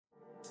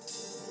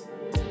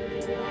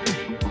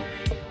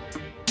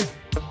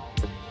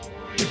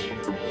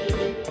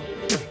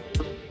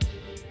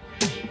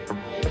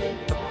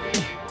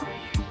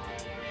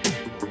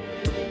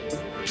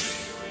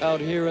Out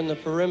here in the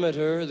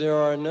perimeter, there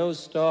are no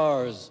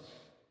stars.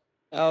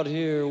 Out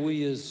here,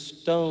 we is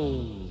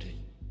stoned,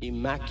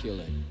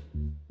 immaculate.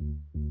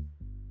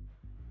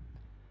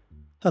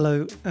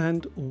 Hello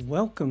and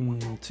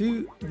welcome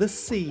to the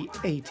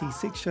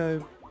C86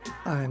 show.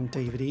 I'm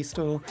David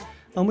Eastaugh.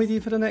 I'm with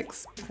you for the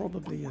next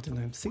probably,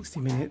 60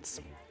 minutes.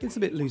 It's a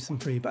bit loose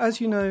and free, but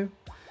as you know,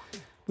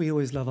 we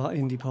always love our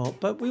indie pop,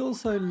 but we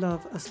also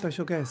love a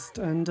special guest.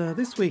 And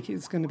this week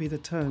it's going to be the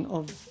turn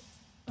of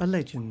a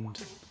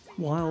legend,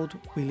 Wild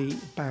Willie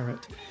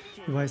Barrett,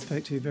 who I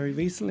spoke to very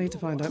recently to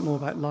find out more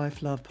about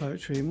life, love,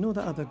 poetry and all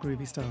that other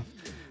groovy stuff.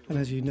 And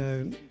as you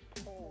know,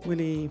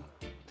 Willie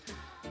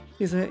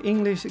is an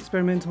English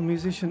experimental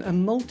musician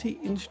and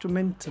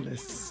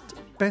multi-instrumentalist,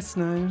 best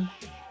known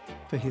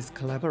for his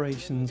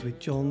collaborations with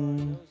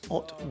John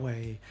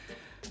Otway.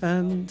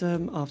 And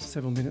after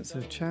several minutes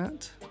of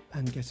chat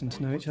and getting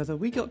to know each other,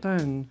 we got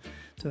down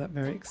to that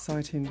very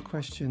exciting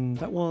question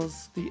that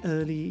was the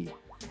early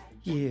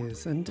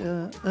years and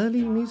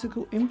early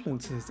musical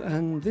influences.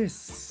 And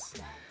this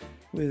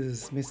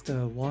was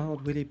Mr.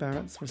 Wild Willie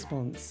Barrett's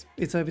response.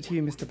 It's over to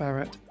you, Mr.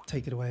 Barrett.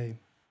 Take it away.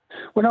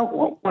 I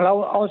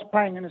was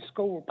playing in a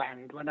school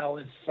band when I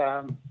was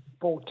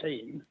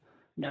 14,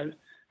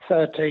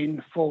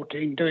 13,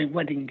 14, doing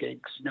wedding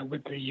gigs,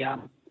 with the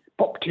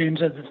pop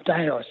tunes of the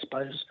day, I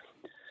suppose.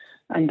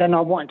 And then I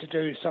wanted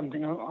to do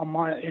something on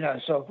my,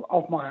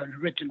 of my own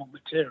original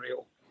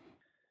material.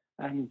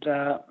 And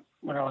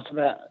when I was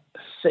about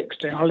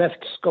 16, I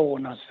left school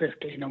when I was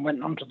 15 and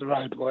went onto the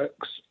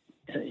roadworks,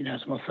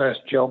 as my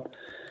first job.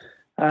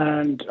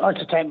 And I had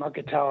to take my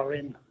guitar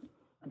in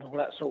and all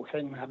that sort of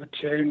thing, have a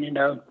tune,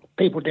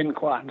 People didn't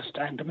quite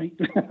understand me.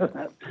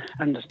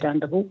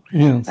 Understandable.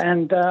 Yes.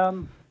 And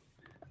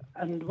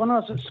when I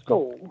was at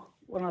school,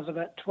 when I was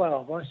about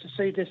 12, I used to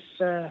see this,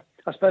 I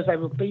suppose they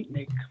were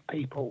beatnik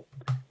people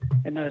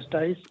in those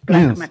days.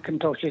 Black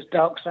Macintoshes,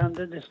 dark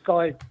sounded, this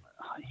guy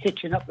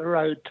hitching up the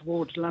road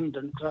towards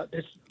London, like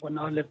this, when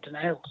I lived in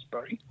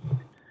Aylesbury.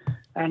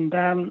 And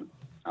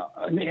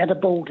he had a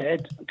bald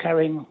head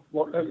carrying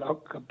what looked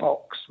like a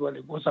box. Well,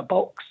 it was a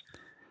box.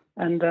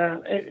 And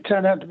it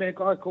turned out to be a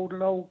guy called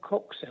Lowell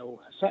Coxhill,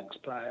 a sax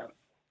player,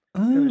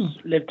 who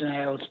lived in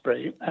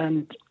Aylesbury.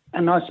 And I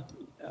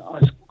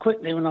was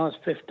quickly, when I was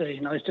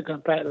 15, I used to go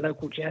and play at a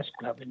local jazz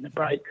club in the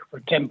break for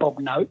a 10-bob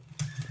note.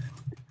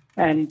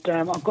 And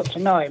I got to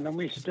know him, and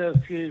we used to do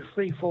a few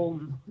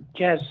free-form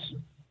jazz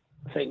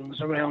things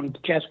around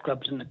jazz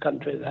clubs in the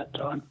country at that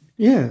time.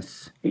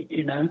 Yes.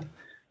 And,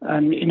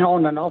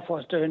 on and off, I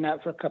was doing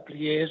that for a couple of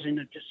years,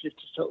 just used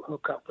to sort of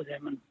hook up with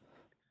him and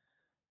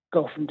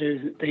go off and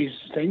do these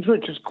things,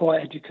 which was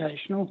quite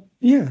educational.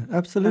 Yeah,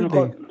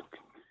 absolutely.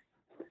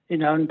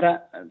 And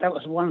that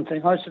was one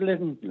thing. I used to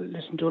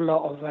listen to a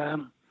lot of,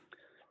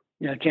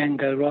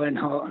 Django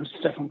Reinhardt and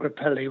Stefan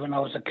Grappelli when I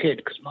was a kid,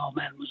 because my old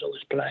man was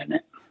always playing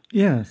it.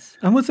 Yes,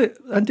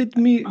 and did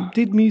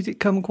music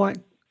come quite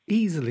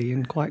easily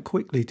and quite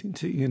quickly?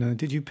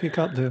 Did you pick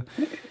up the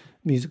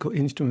musical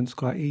instruments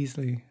quite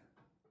easily?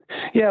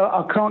 Yeah,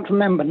 I can't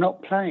remember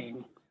not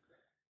playing.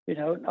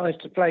 I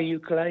used to play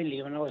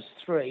ukulele when I was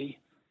 3,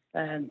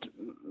 and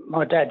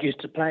my dad used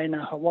to play in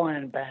a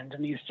Hawaiian band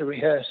and used to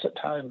rehearse at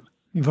home.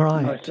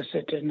 Right. I used to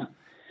sit in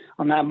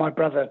on that. My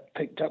brother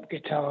picked up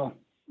guitar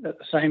at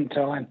the same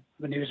time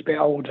when he was a bit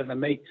older than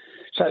me.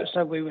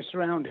 So we were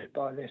surrounded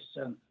by this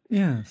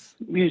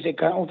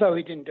music. Although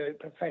he didn't do it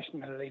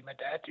professionally, my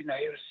dad, he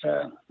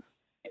was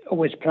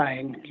always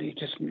playing. He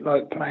just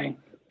liked playing.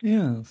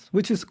 Yes,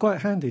 which is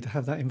quite handy to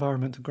have that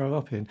environment to grow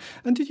up in.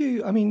 And did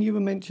you? I mean, you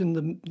mentioned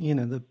the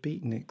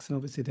beatniks, and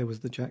obviously there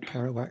was the Jack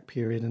Kerouac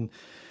period and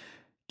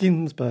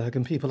Ginsberg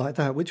and people like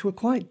that, which were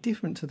quite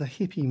different to the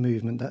hippie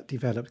movement that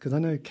developed. Because I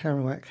know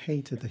Kerouac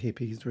hated the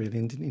hippies really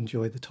and didn't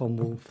enjoy the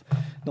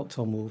not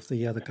Tom Wolfe,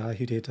 the other guy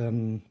who did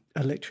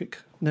Electric.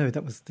 No,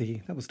 that was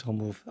Tom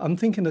Wolfe. I'm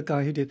thinking the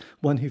guy who did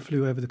One Who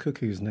Flew Over the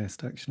Cuckoo's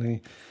Nest,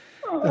 actually.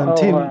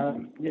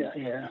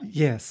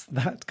 Yes,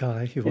 that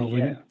guy who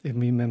I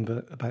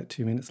remember about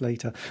 2 minutes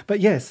later.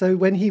 But yes, so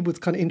when he was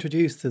kind of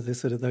introduced to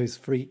this sort of those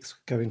freaks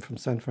going from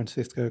San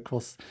Francisco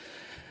across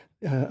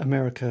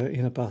America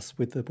in a bus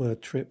with the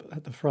word "trip"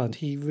 at the front,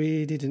 he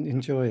really didn't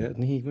enjoy it,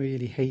 and he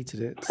really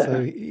hated it.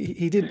 So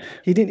he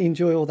didn't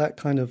enjoy all that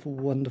kind of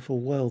wonderful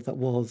world that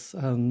was.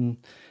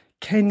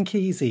 Ken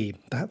Kesey,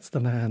 that's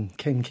the man,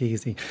 Ken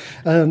Kesey.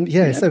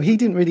 So he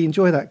didn't really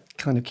enjoy that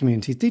kind of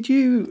community. Did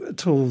you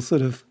at all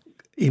sort of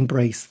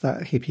embrace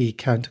that hippie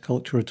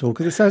counterculture at all?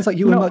 Because it sounds like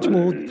you were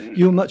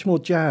much more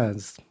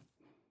jazz.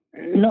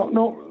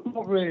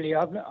 Not really.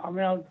 I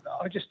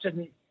just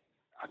didn't.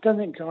 I don't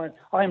think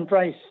I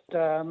embraced.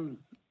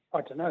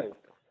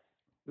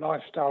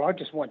 Lifestyle. I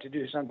just wanted to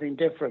do something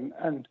different,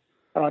 and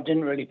I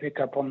didn't really pick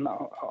up on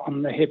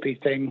the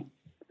hippie thing.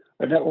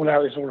 But although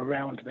it was all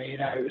around me,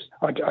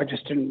 I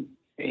just didn't.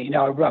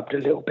 I rubbed a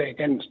little bit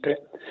against it,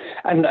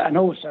 and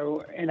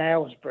also in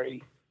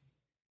Aylesbury,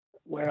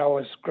 where I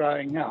was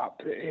growing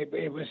up,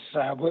 it was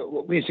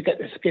we used to get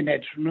the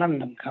skinheads from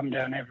London come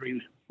down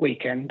every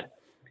weekend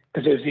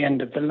because it was the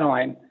end of the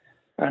line,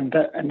 and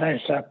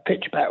there's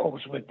pitch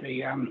battles with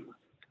the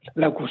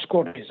local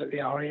squaddies at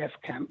the RAF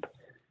camp,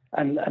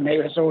 and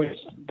it was always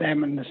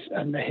them and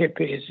the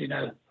hippies,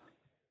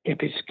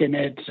 hippie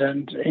skinheads,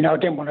 and I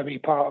didn't want to be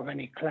part of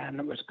any clan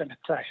that was going to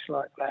clash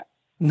like that.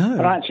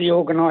 No. I actually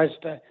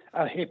organised a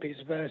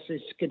hippies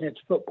versus skinheads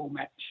football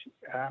match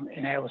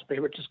in Aylesbury,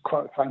 which was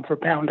quite fun, for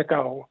 £1 a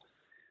goal.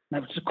 And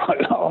there was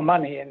quite a lot of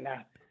money in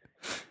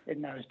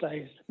those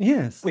days.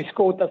 Yes. We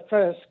scored the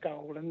first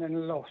goal and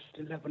then lost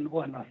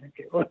 11-1, I think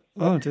it was.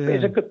 Oh dear.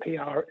 It's a good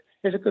PR.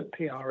 It's a good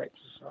PR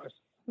exercise.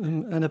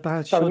 And a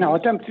bad So shot. no, I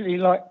don't particularly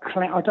like.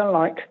 I don't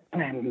like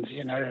clans.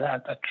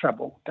 The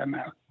trouble. Don't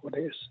matter what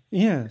it is.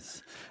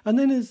 Yes, and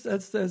then as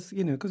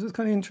because it's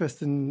kind of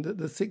interesting that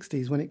the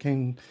 60s, when it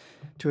came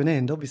to an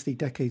end, obviously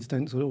decades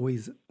don't sort of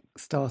always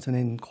start and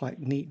end quite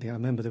neatly. I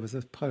remember there was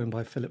a poem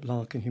by Philip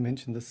Larkin who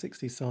mentioned the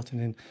 60s starting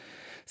in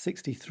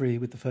 63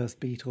 with the first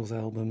Beatles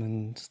album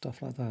and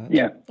stuff like that.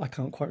 Yeah, I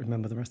can't quite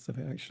remember the rest of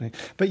it actually,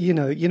 but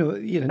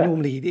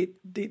normally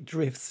it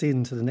drifts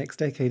into the next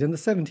decade, and the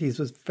 70s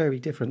was very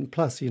different.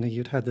 Plus,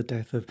 you'd had the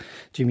death of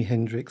Jimi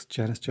Hendrix,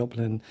 Janis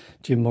Joplin,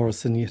 Jim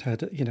Morrison. You'd had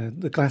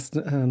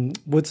the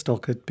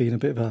Woodstock had been a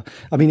bit of a.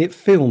 I mean, it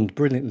filmed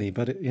brilliantly,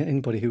 but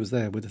anybody who was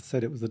there would have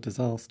said it was a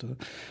disaster.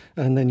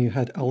 And then you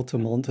had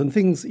Altamont and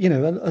things,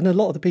 and a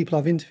lot of the people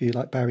I've interviewed,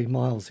 like Barry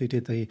Miles, who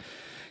did the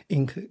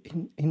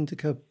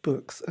Indica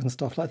books and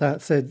stuff like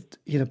that, said,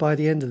 by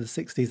the end of the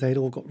 60s, they'd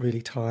all got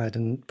really tired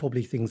and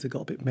probably things had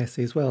got a bit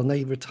messy as well. And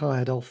they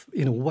retired off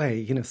in a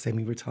way,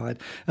 semi-retired.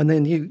 And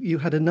then you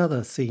had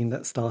another scene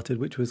that started,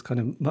 which was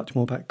kind of much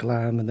more about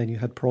glam. And then you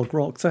had prog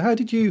rock. So how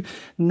did you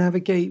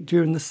navigate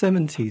during the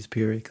 70s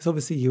period? Because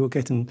obviously you're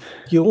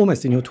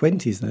almost in your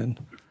 20s then.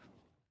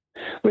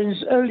 Well, in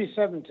the early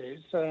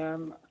 70s,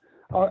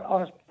 I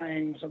was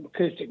playing some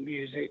acoustic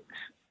music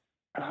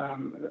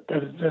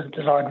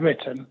that I'd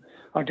written.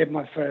 I did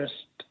my first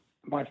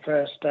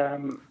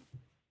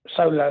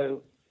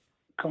solo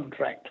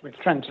contract with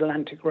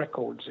Transatlantic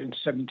Records in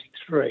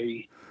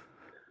 '73,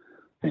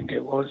 I think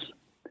it was,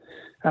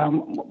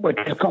 with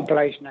a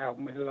compilation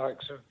album with the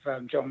likes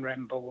of John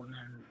Renbourn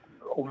and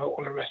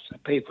all the rest of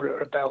the people that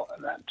were about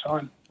at that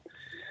time.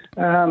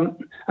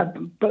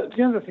 But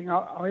the other thing,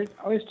 I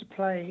used to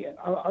play.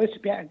 I used to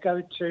be able to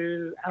go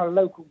to our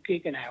local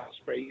gig in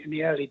Aylesbury in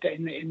the early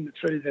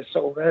through the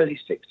sort of early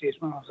 60s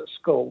when I was at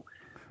school.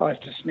 I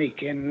used to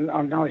sneak in,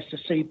 and I used to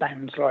see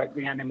bands like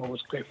the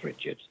Animals, Cliff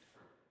Richards,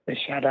 the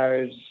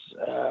Shadows,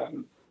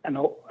 and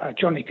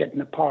Johnny Kidd and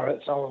the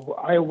Pirates. I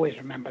always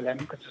remember them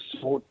because the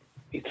sword,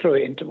 he threw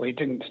it into. He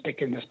didn't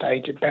stick in the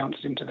stage; it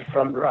bounced into the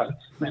front row.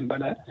 Remember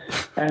that?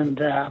 And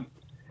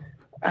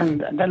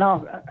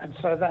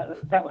so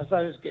that was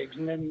those gigs,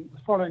 and then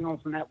following on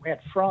from that, we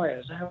had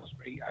Friars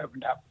Aylesbury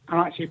opened up.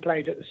 I actually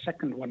played at the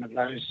second one of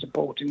those,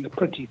 supporting the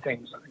Pretty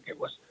Things, I think it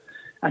was,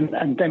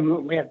 and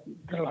then we had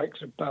the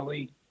likes of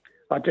Bowie.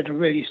 I did a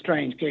really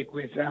strange gig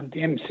with the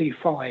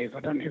MC5. I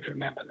don't know if you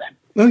remember them.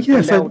 Oh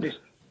yes,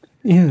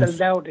 the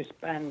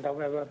loudest band I've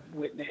ever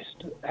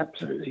witnessed.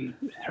 Absolutely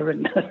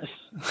horrendous.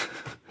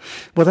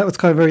 Well, that was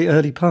kind of very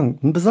early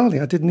punk. And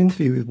bizarrely, I did an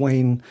interview with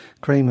Wayne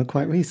Kramer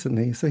quite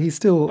recently. So he's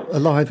still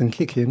alive and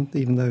kicking,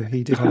 even though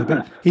he did have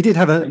but he did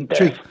have a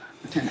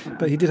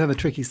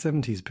tricky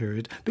 70s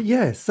period. But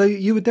yes, so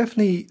you were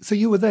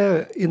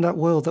there in that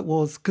world that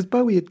was, because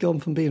Bowie had gone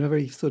from being a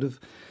very sort of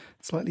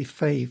slightly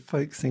fey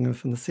folk singer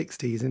from the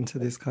 60s into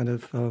this kind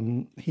of,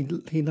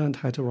 he learned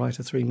how to write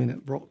a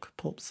 3-minute rock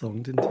pop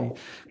song, didn't he,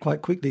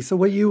 quite quickly. So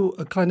were you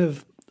a kind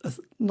of,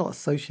 not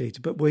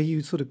associated, but were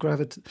you sort of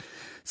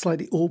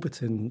slightly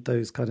orbiting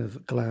those kind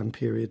of glam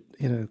period,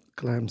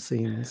 glam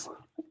scenes?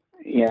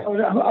 Yeah, I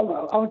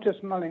was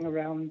just mulling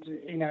around,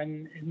 in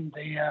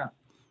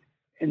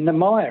the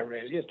mire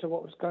really as to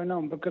what was going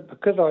on,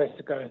 because I used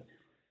to go,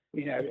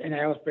 in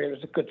Aylesbury, it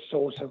was a good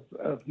source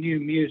of new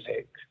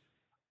music.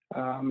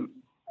 I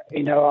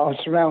was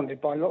surrounded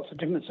by lots of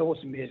different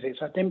sorts of music,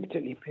 so I didn't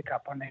particularly pick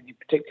up on any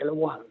particular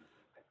one.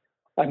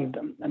 And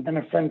then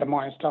a friend of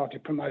mine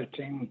started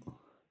promoting,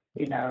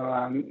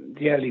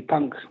 the early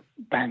punk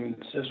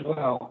bands as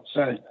well.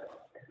 So,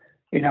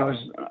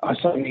 I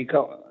suddenly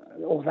got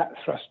all that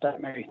thrust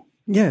at me,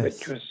 yes,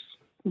 which was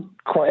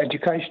quite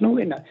educational,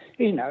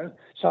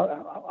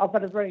 So I've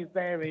had a very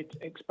varied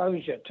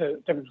exposure to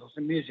different sorts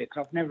of music.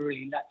 I've never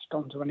really latched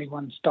onto any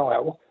one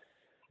style,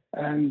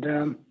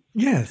 and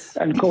yes,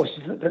 and of course,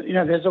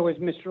 there's always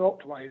Mr.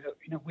 Octway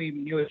that we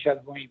knew each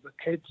other when we were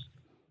kids.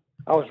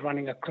 I was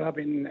running a club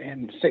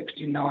in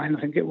 '69, I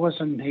think it was,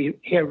 and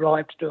he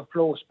arrived to do a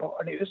floor spot,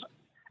 and it was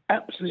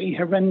absolutely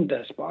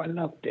horrendous, but I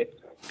loved it.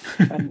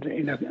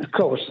 And of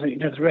course,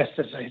 the rest,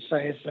 as they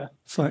say, is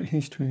slight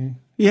history.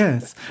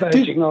 Yes,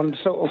 verging on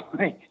sort of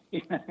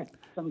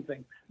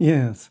something.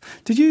 Yes.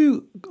 Did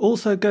you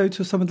also go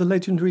to some of the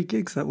legendary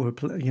gigs that were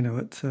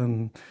at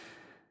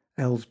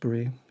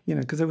Aylesbury?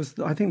 Because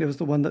I think there was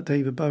the one that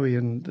David Bowie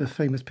and the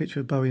famous picture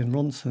of Bowie and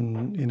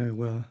Ronson,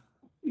 were.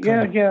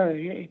 Yeah,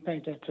 he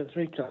played that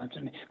 3 times,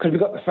 because we've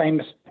got the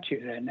famous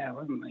statue there now,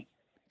 haven't we?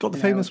 Got the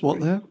famous what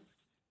there?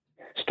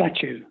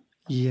 Statue.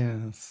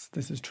 Yes,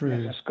 this is true.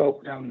 There's a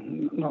sculptor.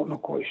 I'm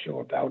not quite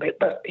sure about it,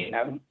 but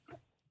it's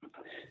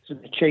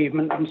an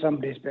achievement on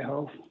somebody's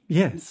behalf.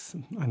 Yes,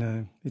 I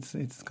know.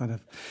 It's kind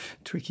of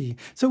tricky.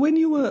 So when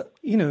you were,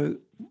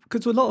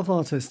 because a lot of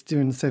artists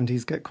during the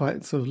 70s get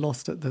quite sort of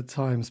lost at the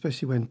time,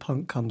 especially when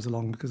punk comes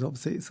along, because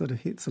obviously it sort of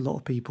hits a lot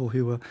of people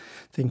who were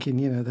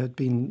thinking, they'd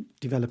been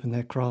developing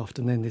their craft,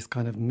 and then this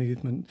kind of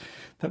movement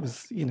that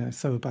was,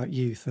 so about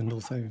youth and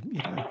also,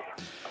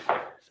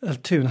 a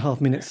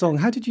 2.5-minute song.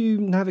 How did you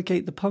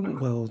navigate the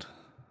punk world?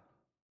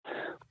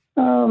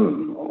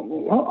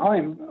 Well,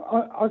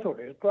 I thought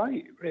it was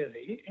great,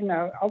 really.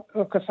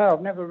 Like I say,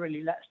 I've never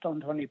really latched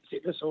onto any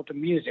particular sort of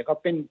music.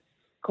 I've been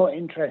quite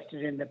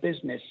interested in the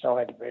business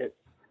side of it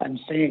and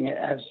seeing it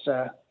as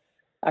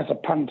a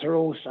punter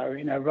also,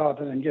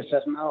 rather than just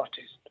as an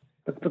artist.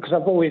 Because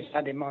I've always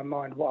had in my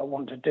mind what I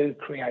want to do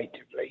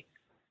creatively,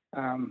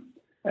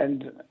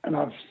 and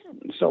I've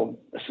sort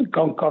of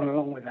gone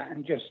along with that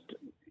and just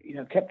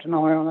kept an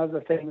eye on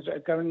other things that are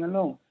going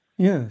along.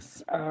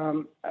 Yes.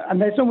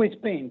 And there's always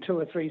been 2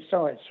 or 3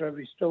 sides to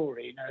every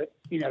story.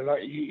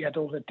 Like you had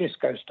all the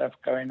disco stuff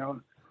going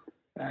on,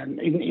 and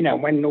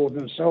when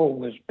Northern Soul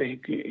was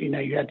big,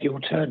 you had the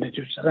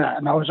alternatives to that.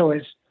 And I was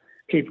always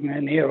keeping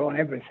an ear on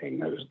everything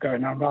that was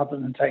going on, rather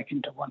than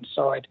taking to one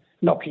side,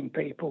 knocking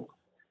people.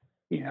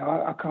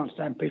 I can't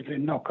stand people who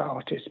knock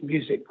artists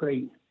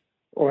musically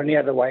or any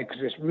other way,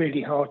 because it's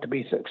really hard to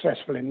be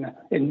successful in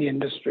the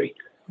industry.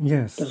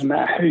 Yes. Doesn't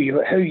matter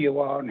who you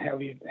are and how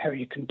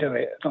you can do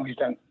it, as long as you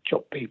don't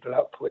chop people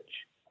up,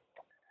 which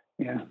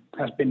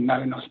has been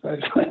known, I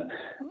suppose. But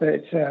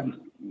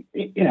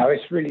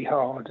it's really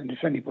hard, and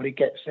if anybody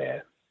gets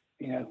there,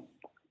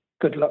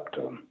 good luck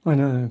to them. I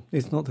know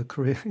it's not the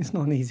career; it's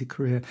not an easy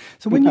career.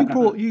 So when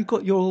you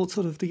got your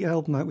sort of the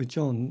album out with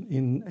John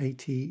in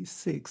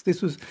 '86,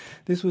 this was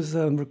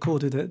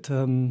recorded at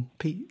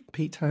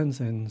Pete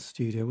Townshend's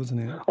studio,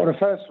 wasn't it? Oh, the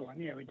first one,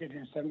 yeah, we did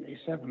in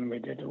 '77. We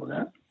did all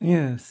that.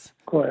 Yes.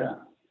 Quite a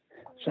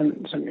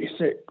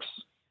 76.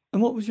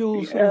 And what was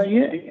your?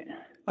 Yeah.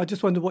 I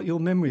just wonder what your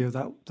memory of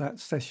that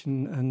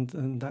session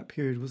and that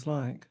period was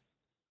like.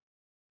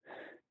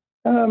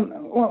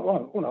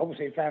 Well,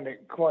 obviously I found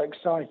it quite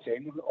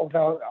exciting,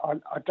 although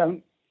I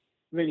don't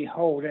really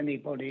hold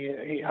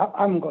anybody.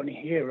 I haven't got any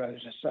heroes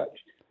as such.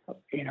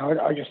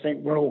 I just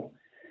think we're all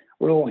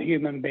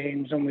human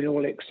beings, and we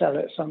all excel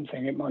at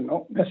something. It might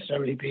not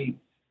necessarily be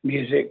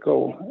music,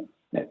 or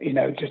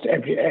just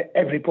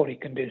everybody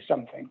can do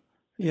something.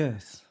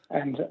 Yes.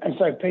 And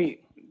so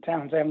Pete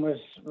Townsend was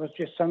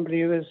just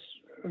somebody who was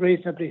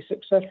reasonably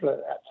successful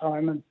at that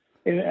time,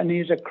 and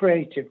he's a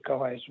creative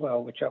guy as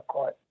well, which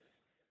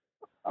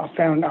I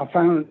found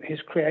his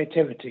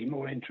creativity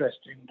more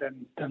interesting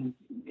than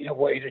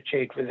what he'd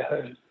achieved with the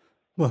Who.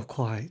 Well,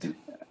 quite.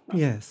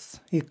 Yes,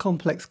 he's a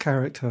complex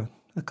character,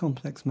 a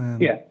complex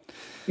man. Yeah,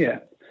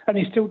 and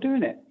he's still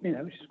doing it,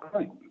 which is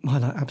great.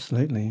 Well,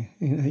 absolutely.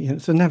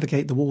 So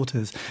navigate the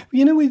waters.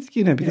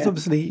 Because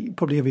obviously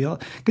probably every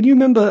art. Can you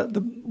remember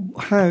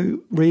how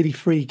Really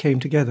Free came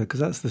together?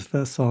 Because that's the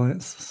first song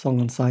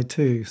on side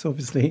 2. So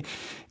obviously,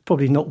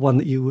 probably not one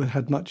that you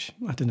had much.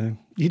 I don't know.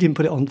 You didn't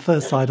put it on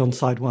first side on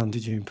side 1,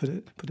 did you? Put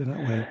it that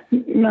way.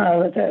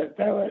 No,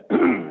 there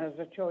was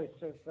a choice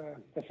of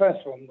the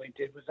first one we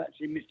did was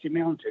actually Misty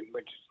Mountain,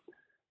 which is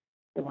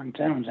the one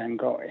Townsend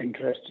got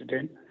interested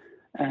in,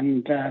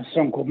 and a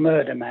song called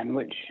Murder Man,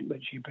 which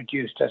he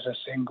produced as a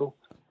single,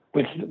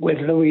 with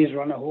Louisa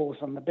on a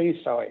horse on the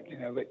B side,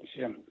 which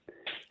a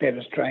bit of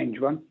a strange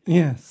one.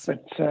 Yes.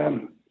 But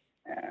after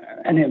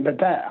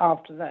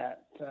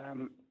that,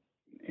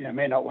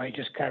 Me Not Way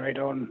just carried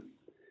on,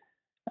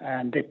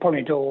 and the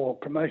Polydor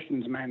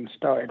promotions man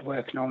started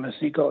working on us.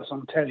 He got us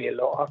on telly a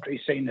lot after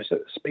he'd seen us at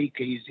the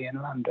Speakeasy in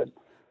London.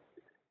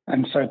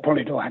 And so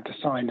Polydor had to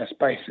sign us,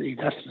 basically.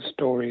 That's the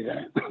story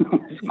there.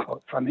 It's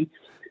quite funny.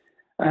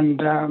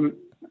 And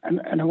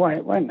away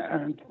it went.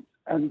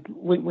 And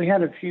we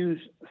had a few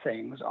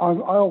things. I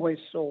always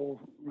saw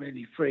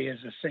Really Free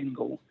as a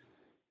single,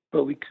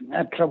 but we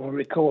had trouble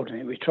recording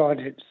it. We tried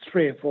it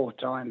 3 or 4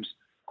 times.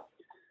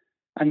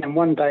 And then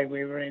one day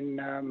we were in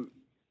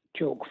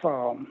Chalk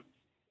Farm,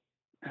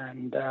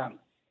 and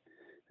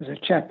there's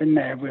a chap in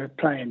there, we were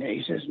playing it.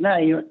 He says, "No,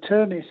 you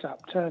turn this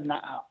up, turn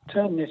that up,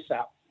 turn this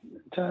up,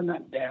 turn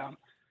that down,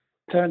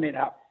 turn it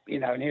up,"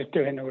 and he was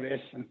doing all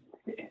this, and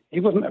he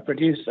wasn't a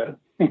producer,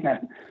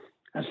 and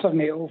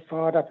suddenly it all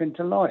fired up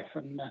into life,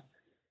 and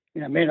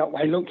Me Not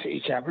Way looked at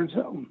each other and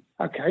said, "Oh,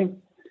 okay."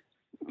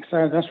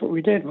 So that's what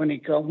we did when he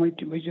gone. We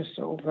just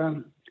sort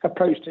of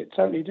approached it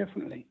totally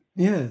differently.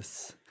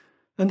 Yes.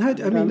 And it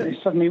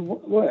suddenly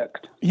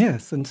worked.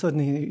 Yes, and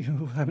suddenly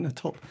you're having a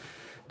top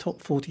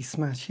 40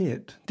 smash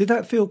hit. Did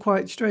that feel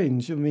quite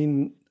strange? I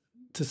mean,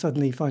 to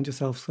suddenly find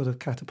yourself sort of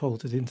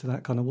catapulted into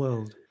that kind of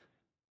world?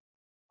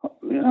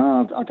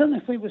 I don't know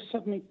if we were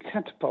suddenly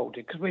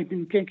catapulted, because we've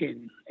been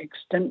gigging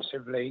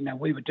extensively.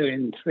 We were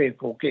doing 3 or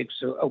 4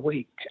 gigs a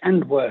week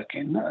and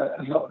working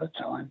a lot of the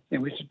time. It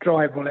was to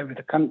drive all over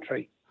the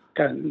country.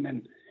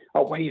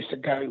 We used to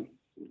go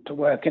to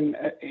work in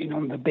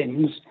on the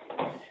bins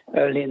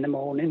early in the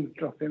morning,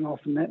 dropping off,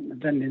 and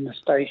then in the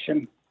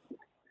station.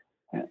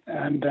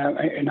 And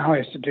I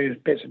used to do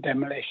bits of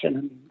demolition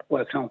and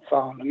working on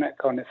farm and that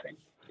kind of thing.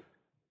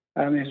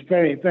 It's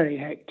very, very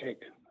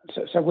hectic.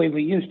 So we were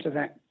used to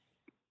that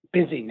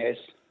busyness,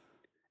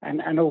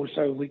 and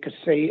also we could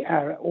see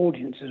our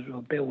audiences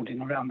were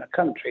building around the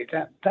country.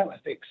 That was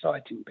the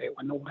exciting bit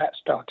when all that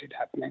started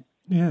happening.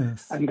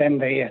 Yes. And then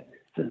the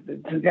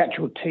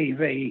actual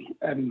TV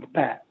and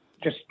that,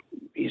 just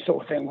you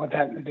sort of think, well,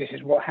 this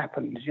is what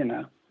happens,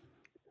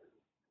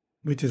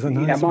 Which is a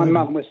nice. My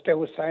mum was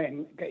still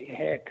saying, get your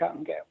hair cut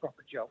and get a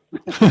proper job.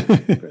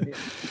 Brilliant.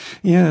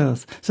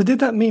 Yes. So did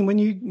that mean when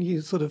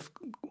you sort of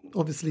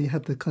obviously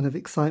had the kind of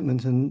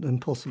excitement and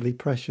possibly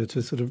pressure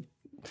to sort of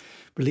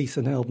release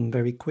an album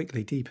very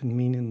quickly, Deep and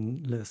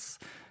Meaningless,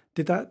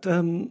 did that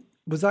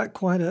was that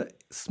quite a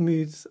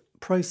smooth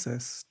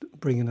process,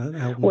 bringing an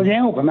album? Well, the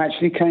album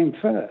actually came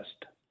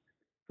first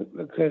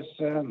because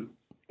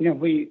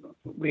we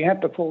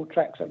had the 4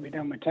 tracks that we'd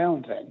done with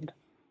Townsend.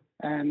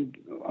 And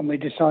we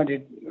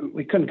decided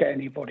we couldn't get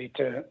anybody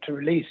to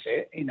release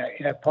it.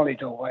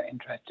 Polydor weren't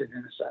interested in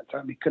us that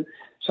time. We couldn't.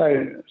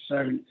 So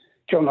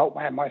John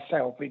Otway and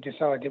myself, we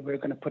decided we were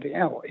going to put it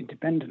out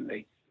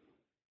independently.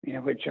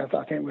 Which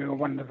I think we were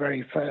one of the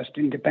very first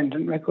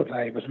independent record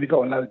labels. We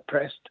got a load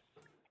pressed,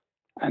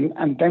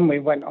 and then we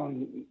went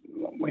on.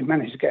 We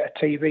managed to get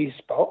a TV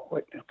spot,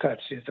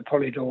 courtesy of the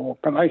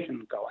Polydor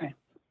promotion guy, a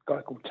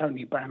guy called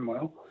Tony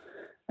Bramwell,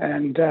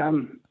 and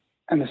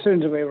as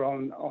soon as we were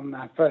on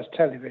our first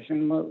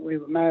television, we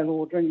were mail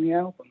ordering the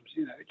albums.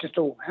 It just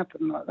all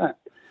happened like that.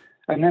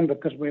 And then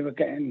because we were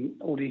getting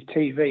all these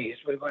TVs,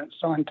 we weren't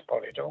signed to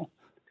Polydor.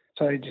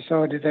 So they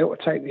decided they ought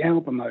to take the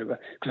album over.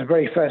 Because the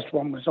very first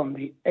one was on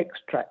the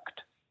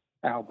Extract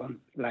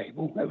album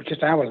label. It was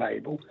just our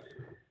label,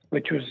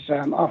 which was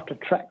after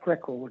Track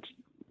Records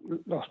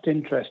lost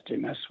interest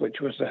in us, which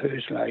was the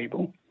Who's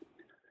label.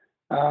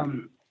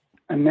 And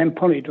then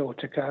Polydor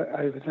took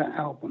over that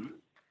album.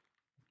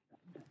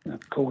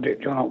 Called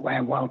it John Otway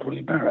and Wild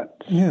Willie Barrett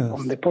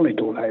on the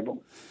Polydor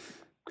label.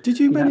 Did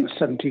you manage?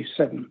 That was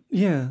 77.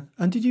 Yeah,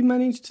 and did you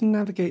manage to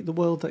navigate the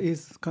world that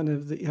is kind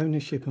of the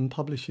ownership and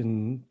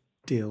publishing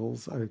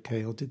deals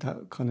okay, or did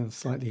that kind of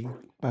slightly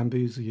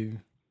bamboozle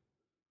you?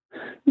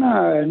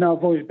 No,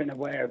 I've always been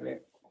aware of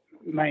it,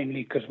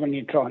 mainly because when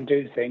you try and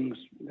do things,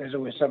 there's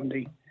always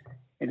somebody.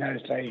 In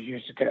those days, you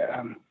used to get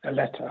a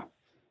letter,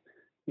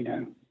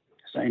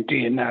 saying, do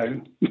you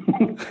know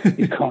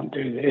you can't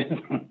do this?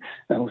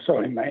 Oh,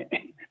 sorry, mate,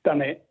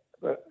 done it,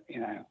 but,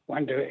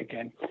 won't do it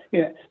again.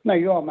 No,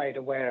 you are made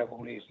aware of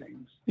all these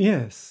things.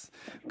 Yes,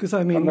 because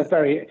I mean... From a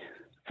very,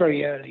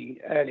 very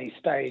early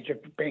stage of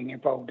being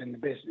involved in the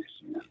business.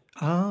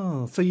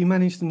 Ah, so you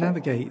managed to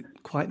navigate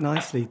quite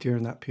nicely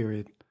during that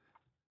period?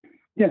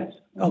 Yes.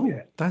 Oh,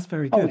 yeah. That's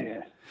very good. Oh,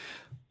 yeah.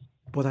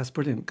 Well, that's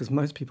brilliant, because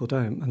most people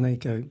don't, and they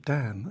go,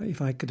 damn,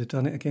 if I could have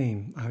done it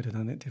again, I would have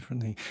done it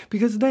differently.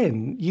 Because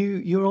then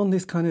you're on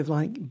this kind of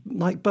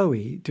like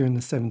Bowie during the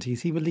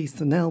 70s. He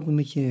released an album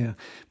a year,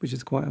 which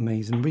is quite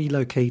amazing,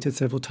 relocated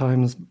several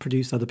times,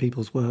 produced other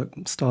people's work,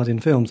 starred in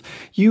films.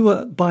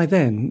 By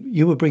then,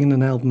 you were bringing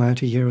an album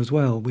out a year as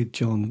well with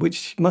John,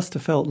 which must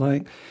have felt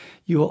like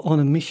you were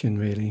on a mission,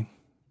 really.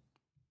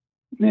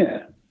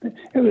 Yeah,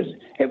 it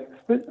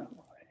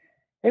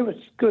was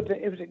good.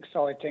 It was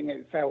exciting.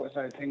 It felt as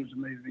though things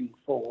were moving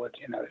forward.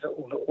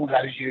 All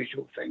those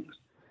usual things.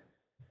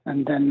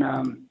 And then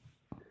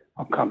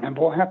I can't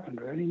remember what happened.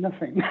 Really,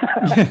 nothing.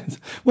 Yes.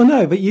 Well,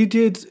 no, but you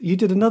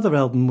did another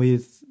album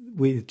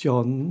with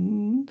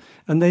John,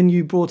 and then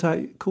you brought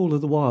out Call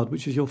of the Wild,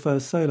 which is your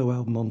first solo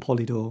album on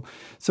Polydor.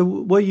 So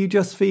were you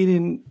just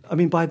feeling? I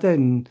mean, by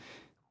then,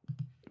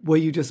 were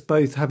you just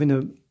both having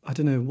a? I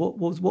don't know what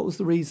was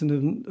the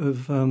reason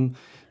of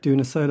doing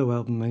a solo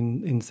album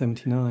in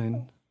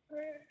 '79?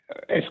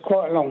 It's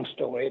quite a long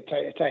story.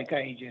 It take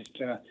ages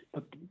to,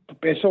 but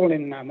it's all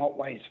in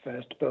Otway's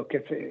first book.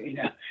 If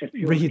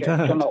you read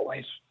that John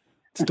Otway's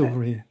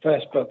story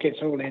first book, it's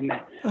all in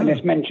there, and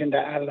it's mentioned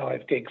at our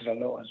live gigs a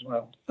lot as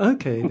well.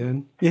 Okay,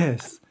 then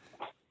yes.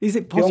 Is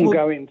it possible? The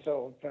ongoing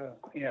sort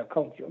of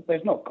conflict.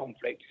 There's not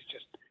conflict. It's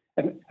just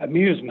an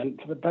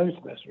amusement for the both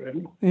of us,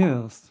 really.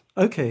 Yes.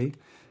 Okay.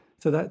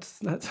 So that's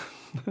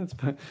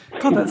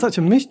God, that's such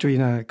a mystery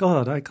now.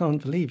 God, I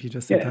can't believe you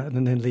just said that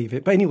and then leave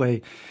it. But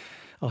anyway,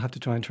 I'll have to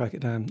try and track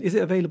it down. Is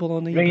it available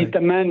on eBay? Read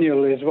the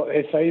manual is what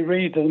they say.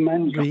 Read the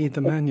manual. Read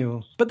the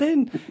manual. But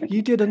then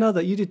you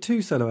did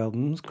two solo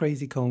albums,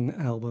 Crazy Kong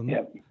album.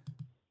 Yep.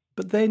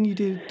 But then you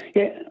did...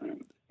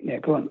 Yeah,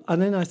 go on.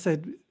 And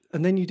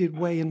then you did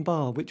Way and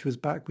Bar, which was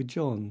back with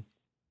John.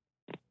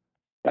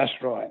 That's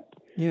right.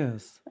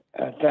 Yes.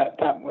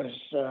 That was...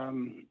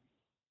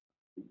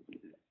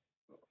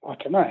 I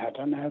don't know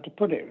how to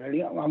put it,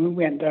 really. I mean,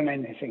 we hadn't done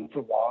anything for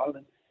a while,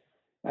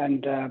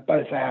 and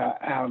both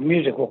our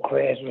musical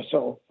careers were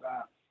sort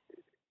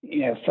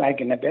of,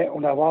 flagging a bit,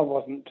 although I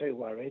wasn't too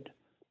worried.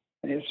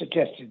 And it was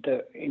suggested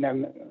that,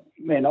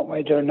 me and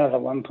Otway do another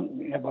one,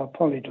 by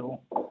Polydor.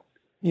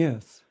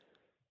 Yes.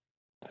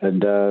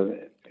 And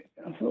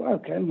I thought,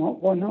 okay,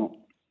 why not?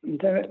 And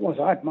there it was.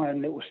 I had my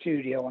own little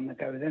studio on the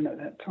go then at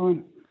that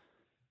time.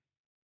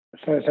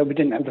 So we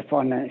didn't have the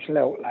financial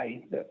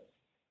outlay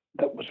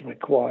that was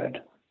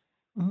required.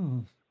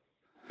 Oh.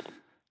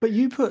 But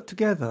you put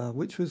together,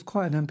 which was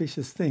quite an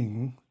ambitious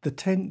thing, the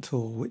tent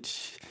tour,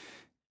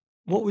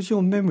 what was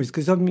your memories?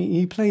 Because, I mean,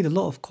 you played a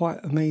lot of quite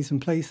amazing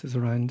places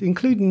around,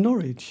 including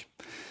Norwich,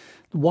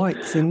 the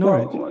Whites in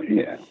Norwich. Well,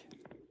 yeah.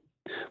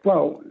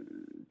 Well,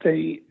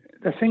 the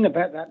thing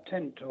about that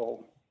tent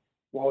tour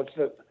was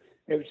that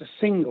it was a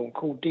single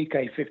called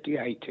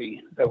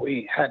DK5080 that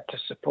we had to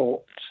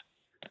support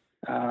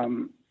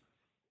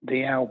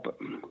the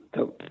album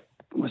that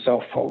was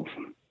off of.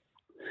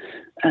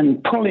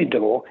 And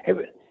Polydor,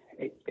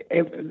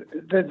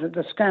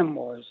 the scam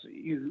was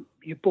you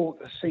bought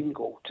the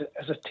single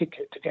as a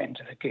ticket to get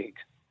into the gig.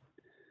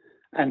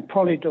 And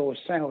Polydor's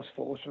sales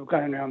force were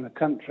going around the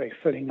country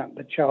filling up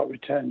the chart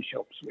return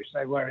shops, which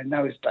they were in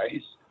those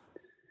days,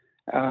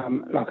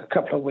 like a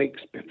couple of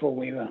weeks before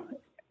we were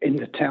in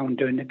the town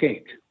doing the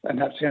gig. And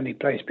that's the only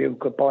place people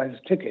could buy the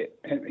ticket,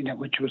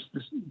 which was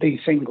the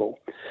single.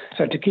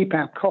 So to keep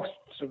our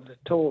costs of the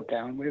tour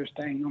down, we were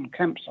staying on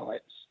campsites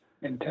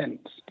in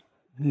tents.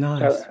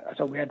 Nice.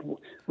 So we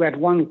had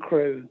one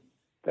crew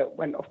that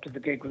went off to the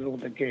gig with all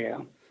the gear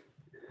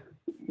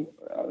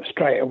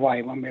straight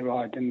away when we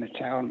arrived in the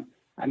town,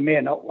 and me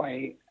and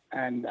Otway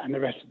and the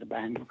rest of the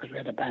band, because we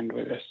had a band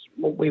with us,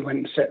 we went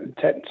and set the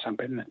tent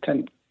up in the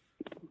tent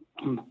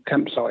on the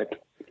campsite.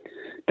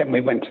 Then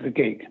we went to the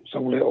gig, so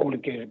all the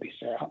gear would be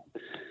set up,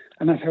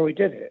 and that's how we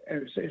did it.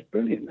 It was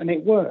brilliant, and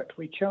it worked.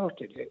 We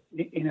charted it,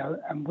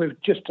 and we were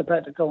just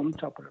about to go on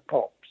top of the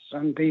Pops,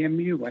 and the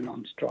MU went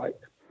on strike.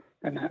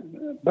 And that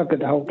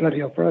buggered the whole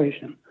bloody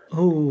operation.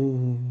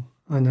 Oh,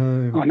 I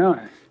know. I know.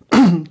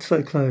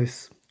 So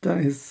close.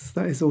 That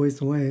is always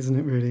the way, isn't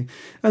it? Really.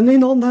 And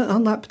then on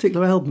that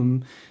particular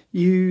album,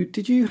 you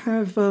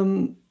had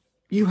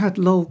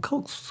Lowell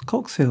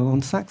Coxhill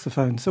on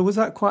saxophone. So was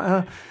that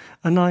quite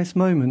a nice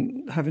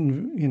moment,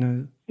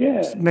 having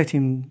met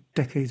him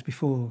decades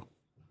before?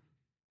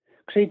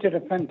 Because he did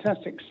a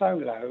fantastic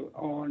solo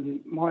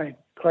on my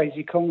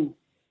Crazy Kong.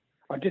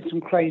 I did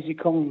some Crazy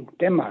Kong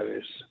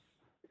demos,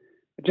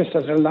 just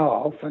as a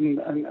laugh, and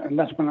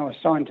that's when I was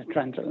signed to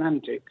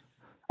Transatlantic,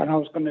 and I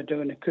was going to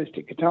do an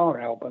acoustic guitar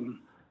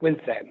album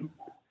with them,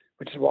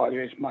 which is why it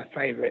is my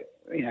favourite,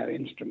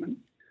 instrument.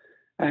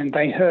 And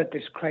they heard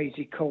this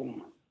Crazy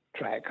Kong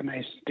track, and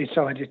they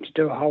decided to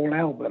do a whole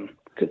album.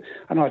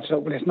 And I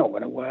thought, well, it's not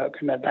going to work.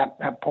 And at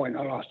that point,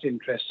 I lost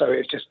interest, so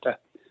it's just a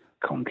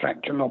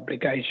contractual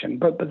obligation.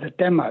 But the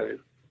demo,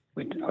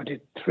 I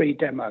did 3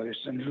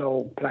 demos, and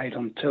Lowell played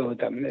on 2 of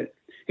them.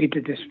 He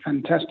did this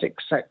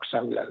fantastic sax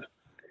solo.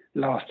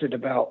 Lasted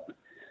about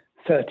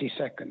 30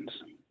 seconds.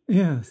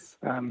 Yes.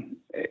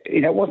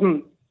 It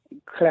wasn't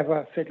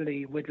clever,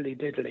 fiddly, widdly,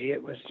 diddly.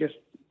 It was just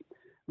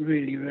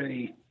really,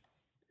 really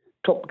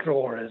top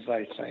drawer, as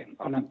they say,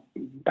 on a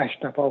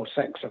bashed up old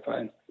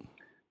saxophone.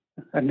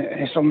 And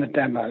it's on the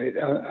demo.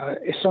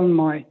 It's on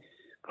my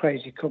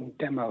Crazy Kong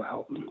demo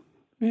album,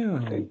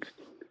 I think.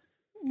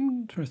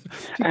 Interesting.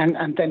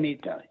 And then I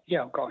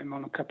got him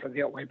on a couple of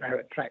the Otway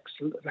Barrett tracks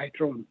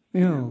later on.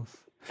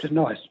 Yes. Which is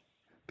nice.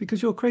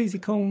 Because your Crazy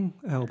Kong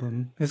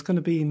album is going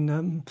to be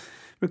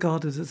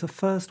regarded as the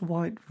first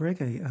white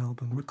reggae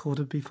album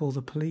recorded before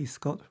the Police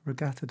got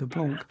Regatta de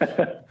Blanc,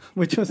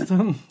 which was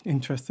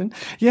interesting.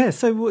 Yeah,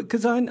 so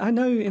because I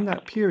know in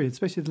that period,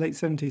 especially the late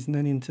 70s and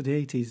then into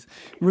the 80s,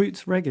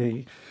 roots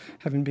reggae,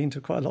 having been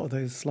to quite a lot of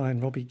those Sly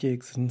and Robbie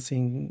gigs and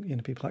seeing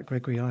people like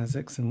Gregory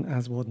Isaacs and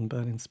Aswad and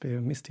Burning Spear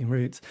and Misty and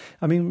Roots,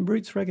 I mean,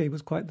 roots reggae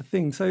was quite the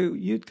thing. So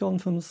you'd gone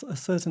from a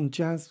certain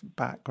jazz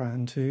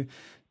background to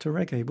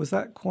reggae. Was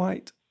that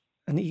quite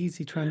an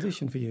easy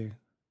transition for you?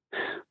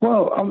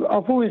 Well,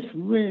 I've always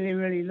really,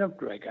 really loved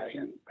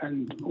reggae,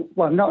 and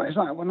no, it's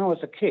like when I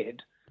was a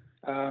kid,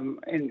 when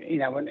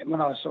I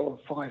was sort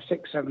of 5,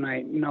 6, 7,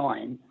 8,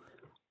 9,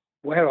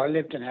 where I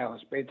lived in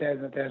Aylesbury,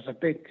 there's a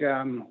big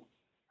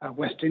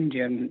West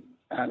Indian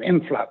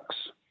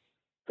influx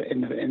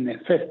in the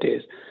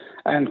 50s,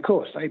 and of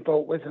course they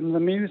brought with them the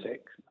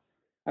music.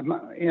 And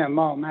my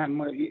old man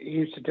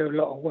used to do a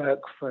lot of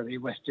work for the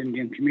West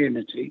Indian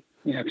community,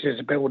 because he's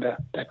a builder,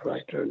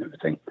 decorator and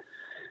everything.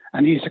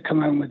 And he used to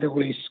come home with all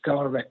these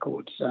Scar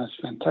records. It's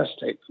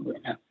fantastic.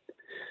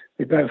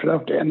 We both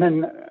loved it. And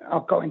then I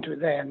got into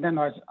it there, and then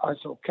I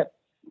sort of kept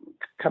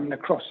coming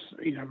across,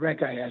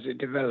 reggae as it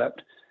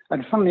developed.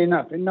 And funnily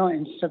enough, in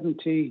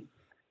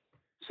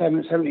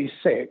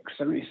 1976,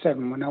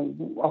 77, when I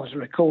was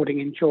recording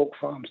in Chalk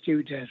Farm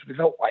Studios with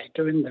Otway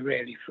doing the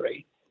Really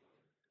Free,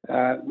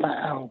 that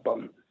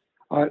album,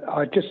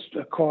 I just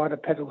acquired a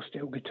pedal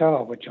steel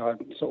guitar, which I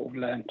sort of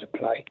learned to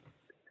play.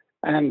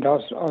 And I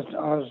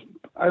was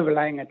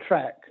overlaying a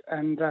track,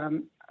 and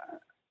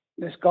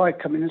this guy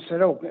came in and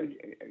said, "Oh, do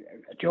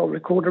you want to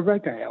record a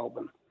reggae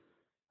album?"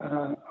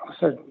 I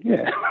said,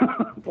 "Yeah,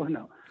 why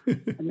not?"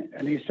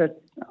 and he said,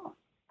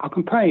 "I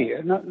can pay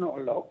you, not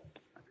a lot."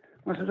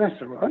 I said,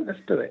 "That's all right, let's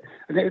do it."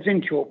 And it was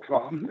in Chalk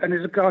Farm, and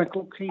there's a guy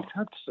called Keith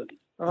Hudson.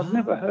 I'd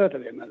never heard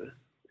of him.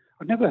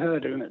 I'd never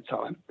heard of him at the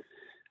time.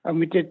 And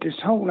we did this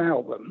whole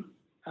album,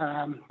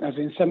 as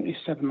in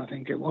 77, I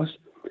think it was.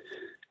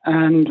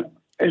 And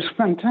it's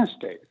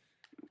fantastic.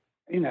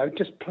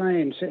 Just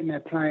sitting there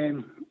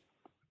playing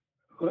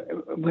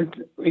with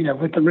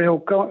the real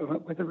guy,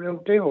 with the real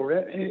deal.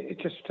 It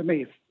just, to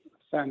me,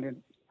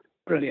 sounded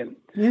brilliant.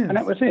 Yes. And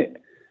that was it.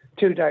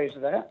 2 days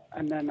of that,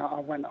 and then I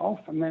went off.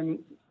 And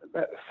then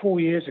about 4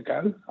 years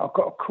ago, I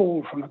got a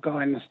call from a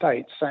guy in the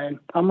States saying,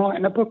 I'm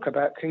writing a book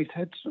about Keith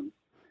Hudson.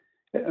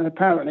 And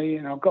apparently,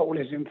 I got all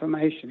his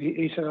information.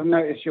 He said, I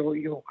noticed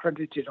you're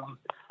credited on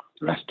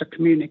Rasta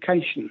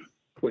Communication,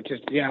 which is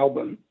the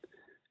album.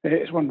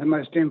 It's one of the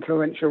most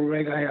influential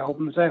reggae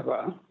albums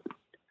ever.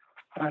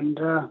 And,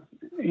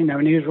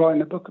 and he was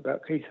writing a book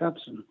about Keith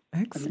Hudson.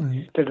 Excellent. And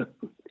he did an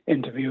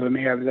interview with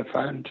me over the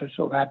phone to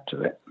sort of add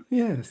to it.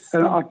 Yes.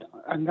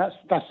 And that's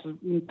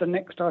the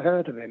next I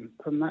heard of him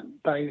from that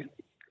day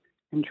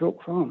in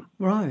Chalk Farm.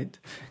 Right.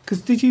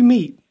 Because did you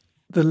meet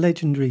the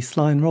legendary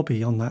Sly and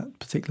Robbie on that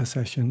particular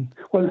session?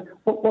 Well,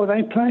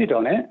 they played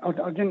on it. I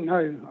didn't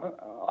know.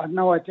 I had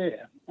no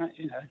idea.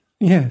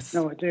 Yes.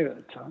 No idea at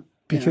the time.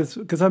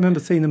 Because I remember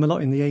seeing them a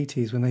lot in the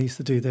 80s when they used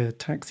to do their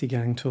Taxi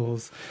Gang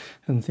tours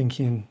and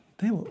thinking,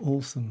 they were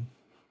awesome.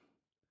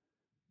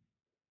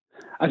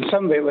 And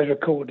some of it was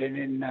recorded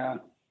in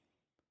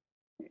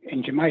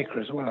Jamaica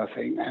as well, I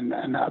think,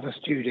 and other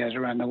studios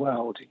around the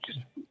world. It just,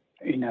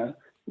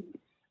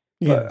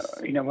 Yes.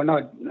 But, when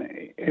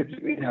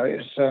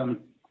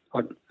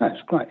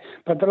that's great.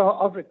 But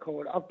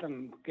I've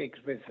done gigs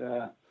with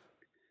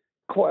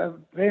quite a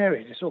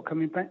varied. It's all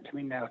coming back to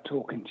me now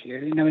talking to you.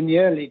 In the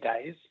early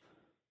days,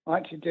 I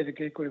actually did a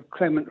gig with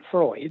Clement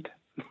Freud.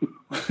 Do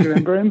you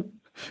remember him?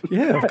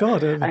 Yeah, of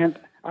course. And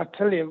I'll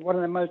tell you, one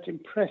of the most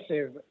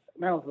impressive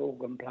mouth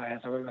organ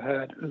players I've ever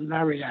heard,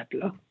 Larry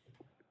Adler.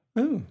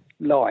 Oh.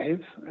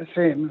 Live. I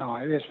see him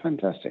live. It's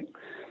fantastic.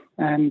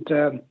 And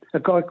a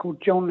guy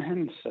called John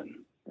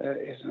Henson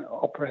is an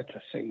opera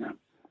singer.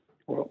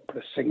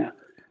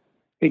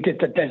 He did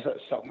the Desert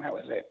Song. That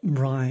was it.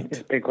 Right.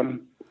 His big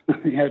one.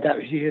 That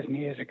was years and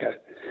years ago.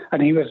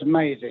 And he was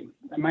amazing.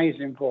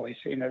 Amazing voice.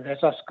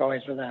 There's us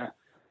guys with our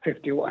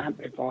 50-watt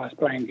amplifiers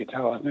playing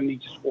guitars, and he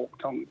just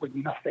walked on with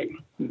nothing.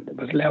 It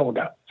was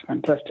louder. It's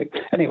fantastic.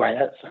 Anyway,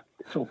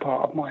 it's all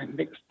part of my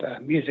mixed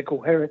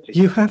musical heritage.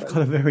 You have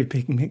got a very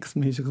big mixed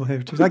musical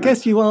heritage. I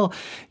guess you're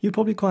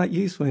probably quite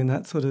useful in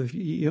that sort of,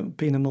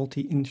 being a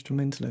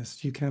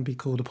multi-instrumentalist. You can be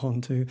called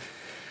upon to,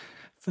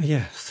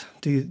 yes,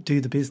 do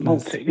the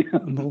business.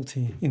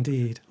 Multi,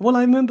 indeed. Well,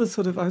 I remember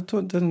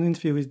done an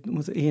interview with,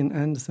 was it Ian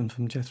Anderson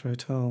from Jethro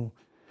Tull?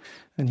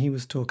 And he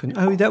was talking.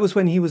 Oh, that was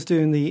when he was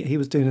doing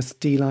a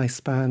Steel Eye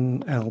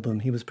Span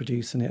album. He was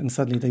producing it, and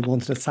suddenly they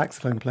wanted a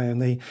saxophone player,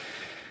 and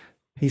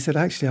he said,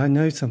 actually, I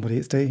know somebody.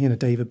 It's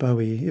David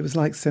Bowie. It was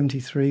like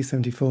 73,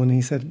 74, and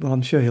he said, well,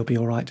 I'm sure he'll be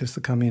all right just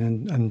to come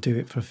in and do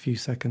it for a few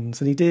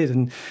seconds. And he did,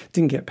 and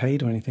didn't get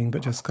paid or anything,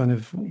 but just kind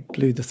of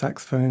blew the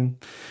saxophone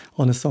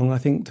on a song, I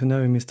think, To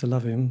Know Him Is to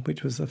Love Him,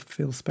 which was a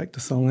Phil Spector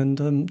song, and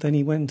then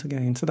he went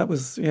again. So that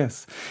was,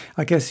 yes,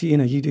 I guess,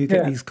 you do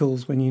get these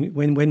calls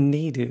when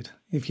needed,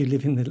 if you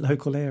live in the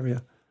local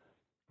area.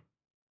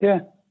 Yeah.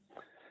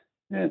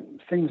 Yeah,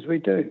 things we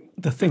do.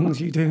 The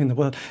things you do in the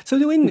world. So,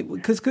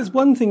 because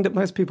one thing that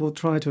most people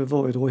try to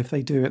avoid, or if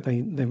they do it,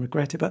 they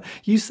regret it. But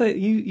you say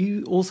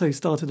you also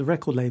started a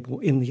record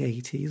label in the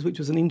 80s, which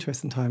was an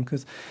interesting time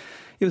because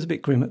it was a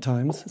bit grim at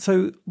times.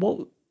 So,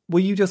 what were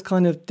you just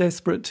kind of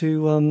desperate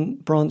to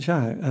branch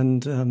out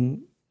and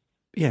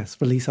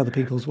release other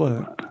people's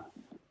work?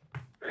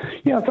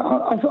 Yeah,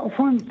 I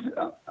find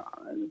the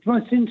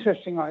most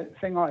interesting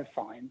thing I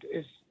find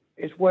is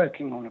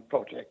working on a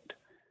project.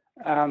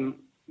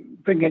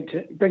 Bringing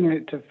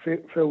it to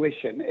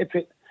fruition. If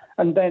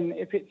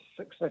it's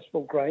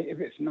successful, great. If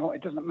it's not,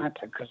 it doesn't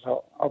matter because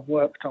I've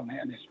worked on it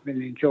and it's been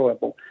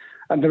enjoyable.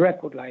 And the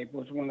record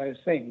label is one of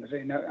those things.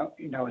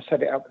 I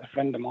set it up with a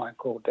friend of mine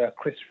called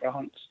Chris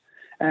France,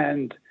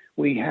 and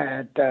we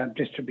had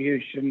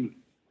distribution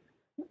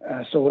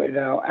sorted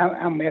out,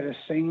 and we had a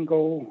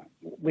single.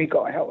 We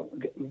got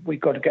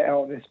to get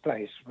out of this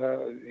place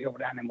for the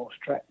old Animals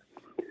track.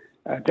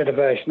 Did a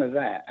version of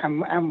that,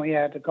 and we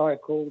had a guy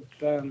called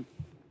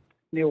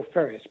Neil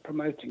Ferris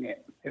promoting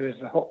it. He was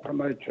a hot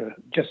promoter,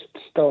 just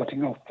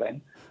starting off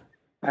then,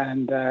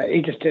 and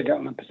he just did it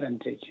on a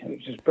percentage,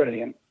 which is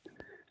brilliant.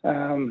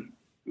 And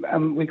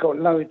we got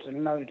loads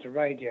and loads of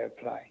radio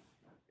play,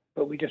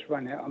 but we just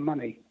ran out of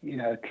money,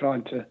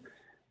 trying to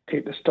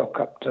keep the stock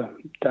up to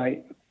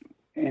date,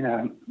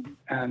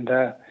 and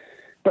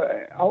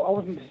but I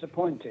wasn't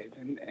disappointed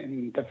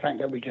in the fact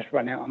that we just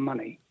ran out of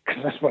money,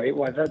 because that's what it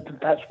was.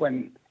 That's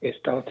when it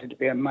started to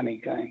be a money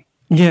game.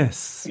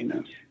 Yes.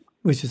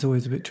 Which is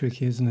always a bit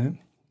tricky, isn't it?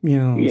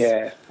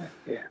 Yeah.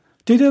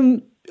 Did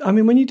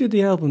when you did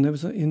the album, there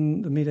was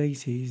in the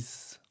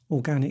mid-80s,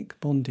 Organic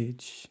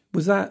Bondage.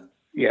 Was that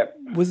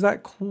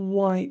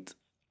quite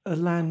a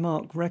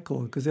landmark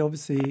record? Because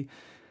obviously,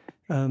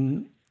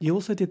 you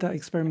also did that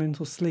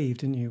experimental sleeve,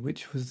 didn't you?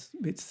 Which was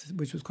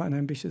quite an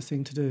ambitious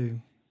thing to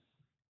do.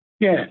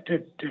 Yeah,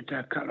 did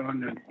a couple of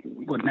hundred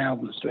wooden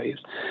album sleeves,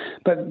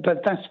 but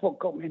that's what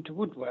got me into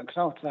woodwork. 'Cause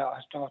after that,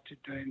 I started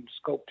doing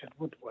sculpted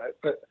woodwork.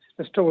 But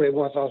the story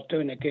was, I was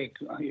doing a gig.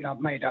 I've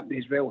made up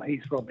these real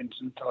Heath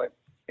Robinson type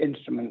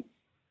instrument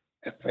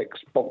effects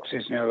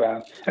boxes,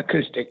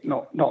 acoustic,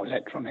 not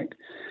electronic.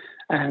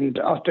 And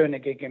I was doing a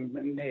gig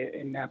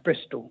in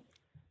Bristol.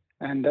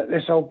 And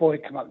this old boy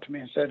came up to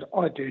me and said,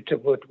 "I do to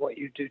wood what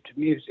you do to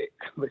music,"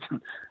 which,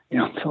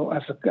 I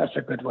thought that's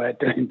a good way of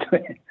doing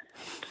it.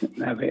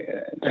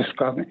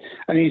 Describing it.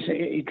 And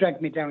he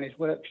dragged me down his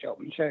workshop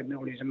and showed me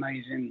all these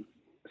amazing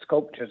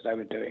sculptures they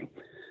were doing.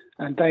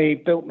 And they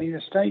built me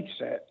the stage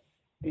set,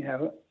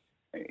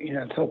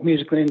 sort of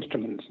musical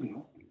instruments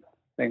and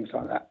things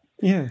like that.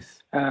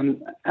 Yes.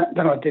 Then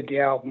I did the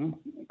album,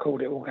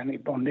 called it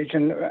Organic Bondage,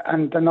 and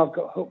then I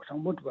got hooked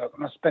on woodwork,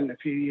 and I spent a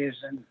few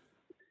years in,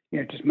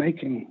 just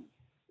making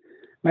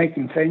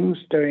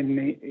things, doing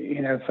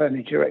the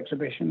furniture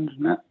exhibitions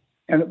and that,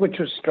 and which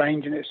was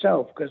strange in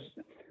itself, because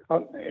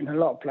in a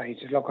lot of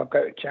places, like I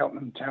go to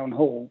Cheltenham Town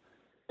Hall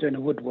doing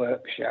a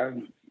woodwork show,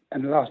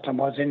 and the last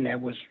time I was in there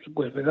was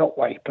with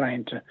Otway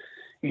playing to,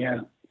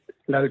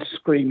 loads of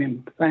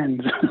screaming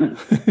fans.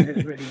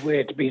 It's really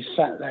weird to be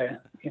sat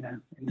there, in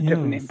a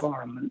different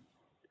environment.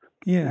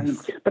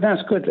 Yes. But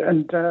that's good,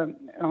 and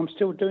I'm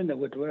still doing the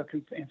woodwork.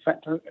 In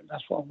fact,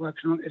 that's what I'm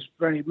working on at this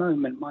very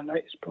moment, my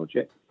latest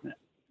project.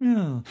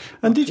 Yeah.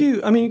 And did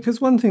you,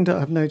 because one thing that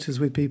I've noticed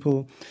with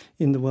people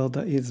in the world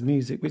that is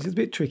music, which is a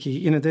bit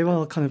tricky, there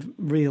are kind of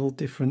real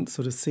different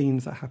sort of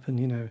scenes that happen,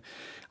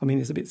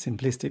 it's a bit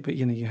simplistic, but,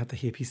 you had the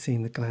hippie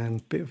scene, the glam,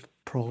 bit of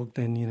prog,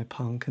 then,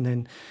 punk, and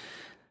then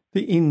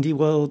the indie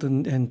world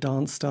and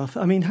dance stuff.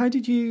 How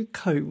did you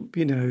cope,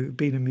 being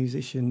a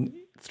musician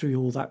through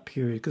all that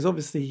period? Because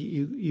obviously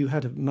you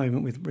had a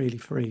moment with Really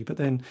Free, but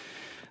then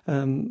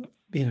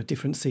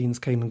different scenes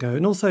came and go,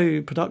 and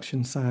also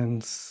production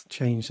sounds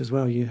changed as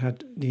well. You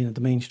had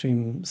the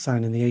mainstream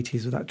sound in the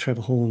 80s with that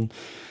Trevor Horn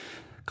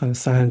kind of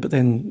sound, but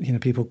then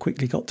people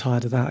quickly got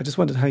tired of that. I just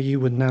wondered how you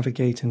were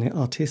navigating it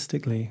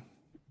artistically.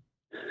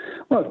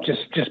 Well,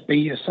 just be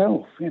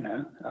yourself,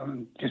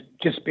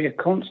 just be a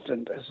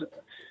constant.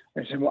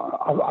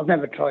 I've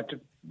never tried to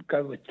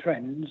go with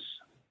trends,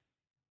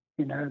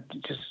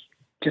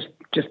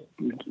 just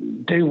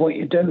do what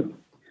you do.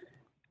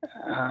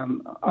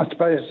 I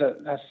suppose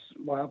that's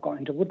why I got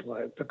into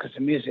woodwork, because the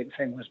music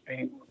thing was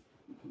being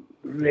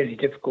really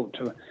difficult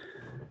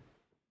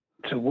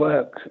to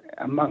work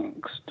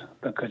amongst,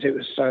 because it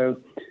was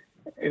so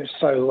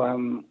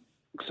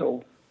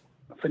sort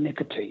of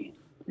finicky.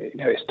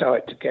 It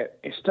started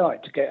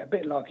to get a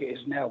bit like it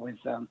is now with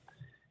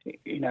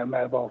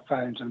mobile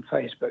phones and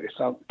Facebook. It's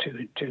like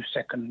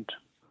 2-second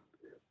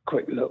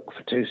quick look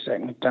for 2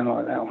 seconds, done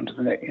like that onto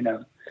the net.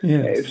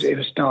 Yes. It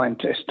was starting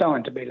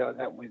to be like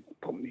that with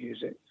pop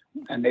music,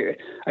 and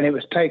it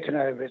was taken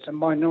over. It's a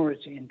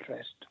minority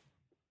interest,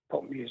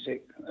 pop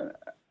music.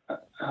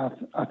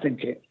 I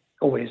think it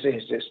always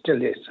is. It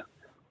still is,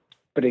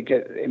 but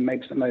it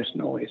makes the most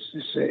noise.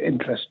 It's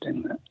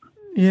interesting that.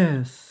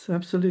 Yes,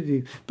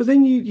 absolutely. But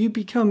then you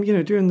become,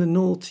 during the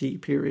naughty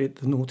period,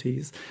 the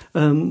noughties,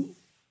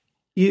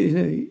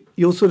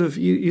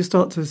 you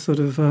start to sort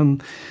of.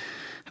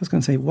 I was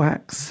going to say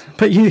wax,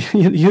 but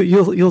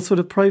your sort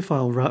of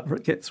profile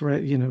gets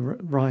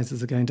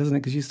rises again, doesn't it?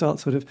 Because you start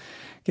sort of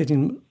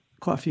getting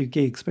quite a few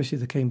gigs, especially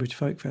the Cambridge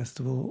Folk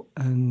Festival,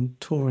 and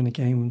touring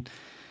again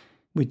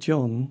with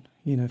John,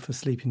 for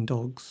Sleeping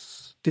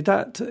Dogs. Do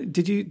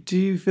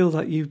you feel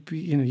that you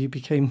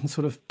became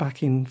sort of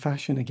back in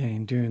fashion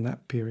again during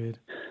that period?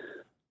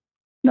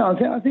 No,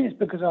 I think it's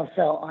because I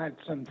felt I had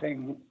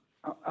something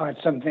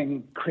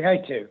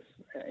creative,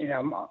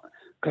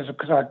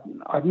 because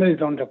I'd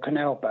moved onto a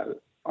canal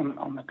boat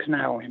on the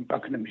canal in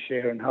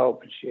Buckinghamshire and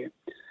Hertfordshire,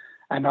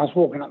 and I was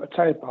walking up the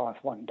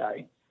towpath one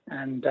day,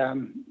 and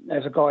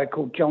there's a guy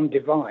called John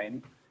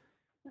Devine,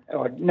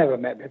 who I'd never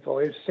met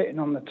before. He was sitting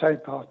on the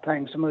towpath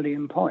playing some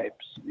Uilleann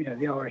pipes,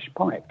 the Irish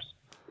pipes,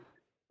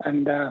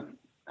 and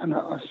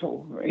I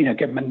sort of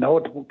gave him a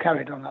nod. We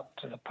carried on up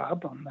to the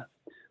pub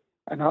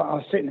and I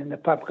was sitting in the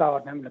pub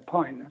garden having a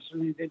pint, and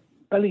suddenly the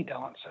belly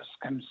dancers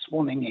came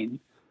swanning in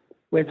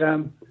with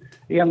a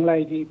young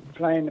lady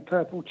playing the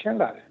purple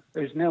cello,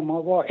 who's now my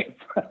wife.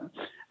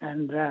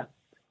 and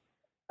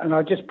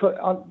I just put,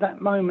 at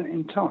that moment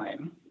in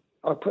time,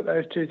 I put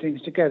those two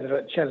things together,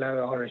 at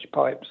cello, Irish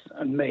pipes,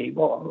 and me.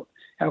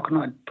 How can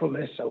I pull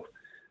this off?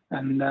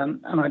 And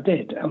I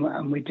did,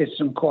 and we did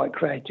some quite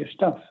creative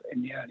stuff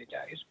in the early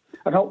days.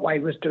 And Otway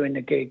was doing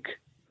a gig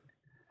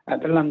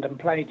at the London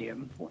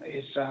Palladium,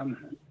 his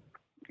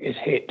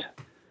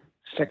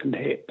second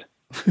hit.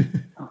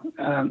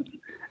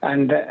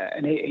 And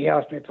he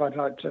asked me if I'd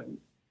like to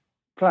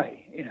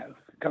play,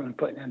 come and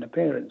put in an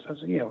appearance. I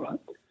said, yeah, right.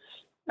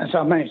 And so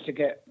I managed to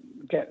get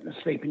the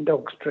Sleeping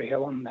Dogs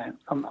trio on there,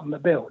 on the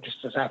bill,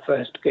 just as our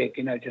first gig,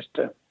 just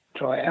to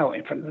try it out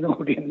in front of an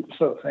audience,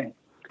 sort of thing.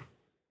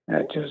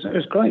 It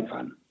was great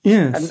fun.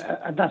 Yes.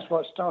 And that's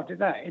what started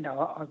that.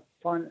 I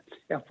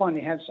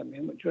finally had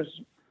something which was,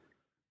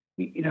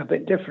 a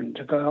bit different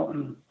to go out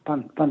and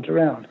punt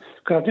around.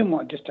 Because I didn't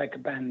want to just take a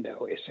band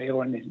out, you see,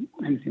 or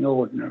anything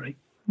ordinary.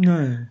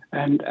 No.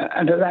 And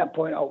at that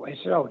point, he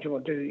said, "Oh, do you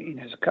want to do?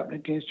 There's a couple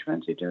of gigs. Do you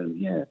fancy doing?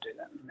 Yeah, do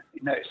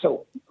that." It's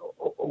all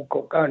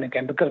got going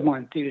again because my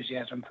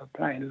enthusiasm for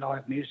playing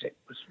live music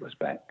was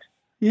back.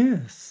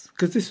 Yes,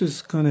 because this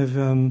was kind of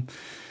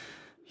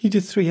you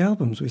did 3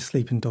 albums with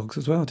Sleeping Dogs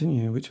as well, didn't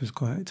you? Which was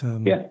quite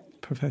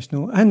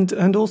professional,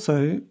 and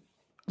also,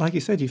 like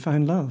you said, you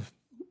found love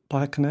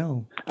by a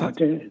canal. I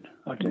did.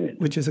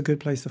 Which is a good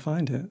place to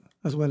find it,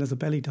 as well as a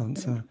belly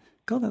dancer.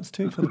 God, that's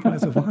 2 for the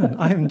price of 1.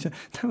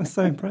 That was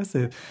so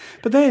impressive.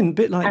 But then, a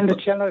bit like... And a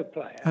cello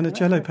player. And a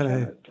cello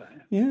player.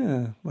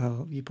 Yeah,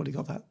 well, you probably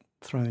got that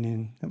thrown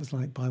in. It was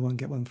like buy one,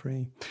 get one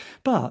free.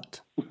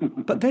 But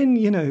then,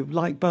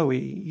 like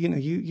Bowie,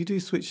 you do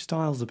switch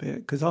styles a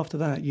bit, because after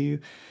that, you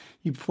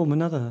perform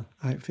another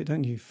outfit,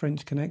 don't you?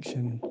 French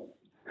Connection.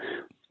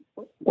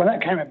 Well,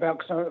 that came about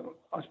because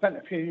I spent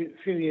a few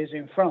years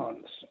in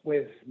France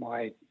with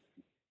my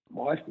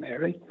wife,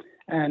 Mary,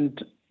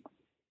 and...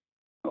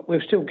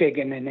 we're still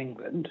gigging in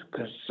England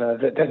because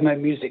there's no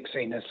music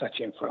scene as such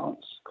in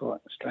France.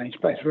 Quite strange,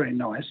 but it's very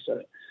nice.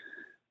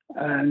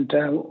 And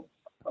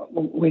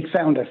we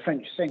found a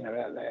French singer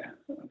out there.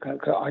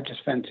 I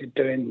just fancied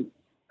doing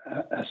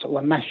a sort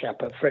of a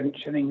mashup of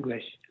French and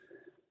English.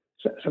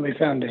 So we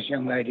found this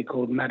young lady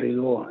called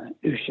Marie-Laure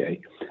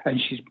Huchet, and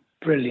she's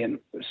a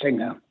brilliant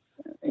singer.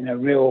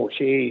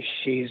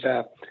 She's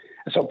a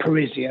sort of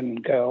Parisian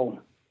girl,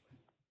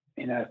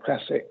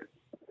 classic.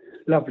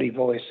 Lovely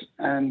voice,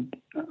 and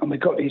we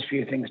got these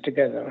few things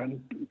together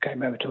and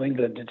came over to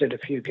England and did a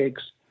few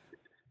gigs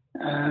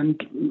and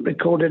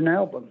recorded an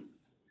album.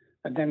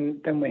 And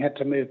then we had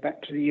to move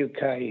back to the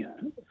UK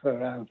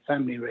for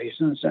family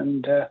reasons,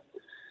 and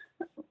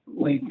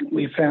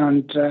we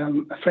found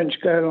a French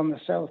girl on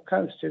the south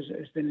coast who's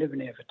been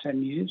living here for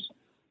 10 years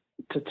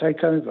to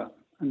take over,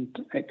 and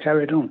it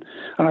carried on.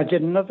 And I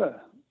did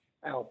another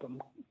album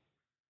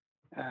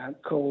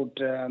called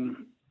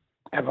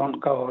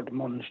Avant-Garde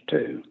Monge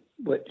 2,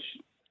 which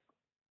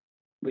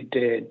we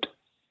did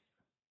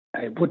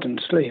a wooden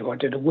sleeve. I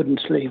did a wooden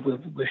sleeve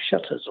with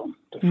shutters on,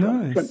 the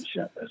front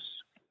shutters.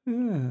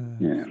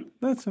 Yeah,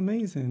 that's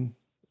amazing.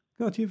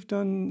 God, you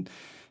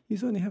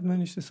certainly have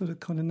managed to sort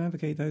of kind of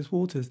navigate those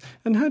waters.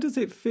 And how does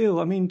it feel?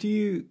 I mean,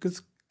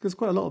 because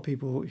quite a lot of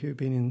people who've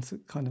been in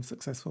kind of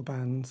successful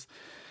bands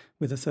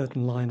with a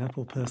certain lineup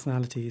or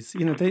personalities,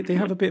 they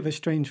have a bit of a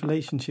strange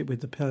relationship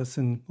with the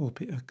person or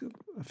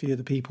a few of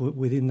the people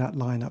within that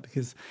lineup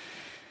because,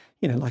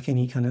 like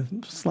any kind of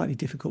slightly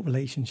difficult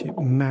relationship,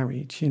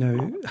 marriage,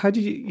 how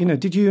did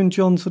did you and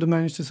John sort of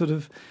manage to sort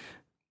of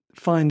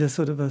find a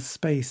sort of a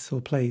space or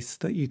place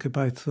that you could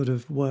both sort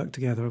of work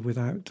together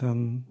without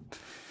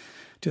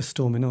just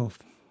storming off?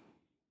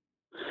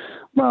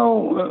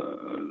 Well,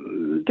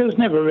 there was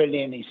never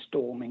really any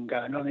storming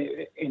going on.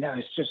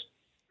 It's just,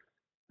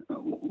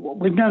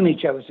 we've known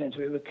each other since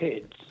we were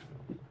kids,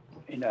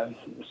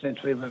 since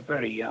we were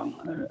very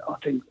young. I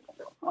think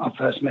I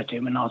first met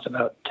him when I was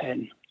about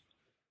 10.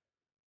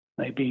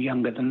 Maybe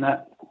younger than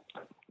that.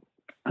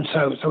 And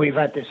so we've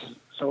had this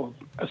sort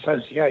of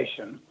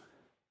association.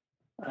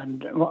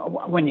 And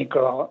when you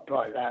grow up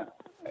like that,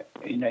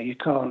 you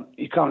can't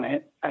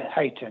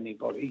hate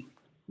anybody,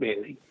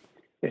 really.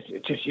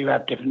 It's just you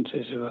have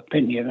differences of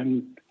opinion,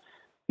 and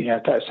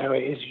that's how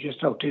it is. You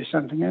just do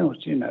something else.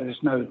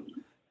 There's no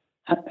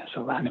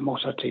sort of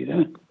animosity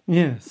there.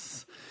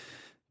 Yes,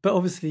 but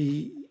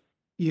obviously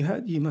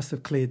you must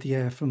have cleared the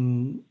air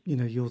from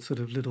your sort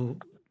of little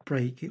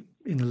break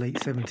in the late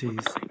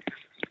 70s.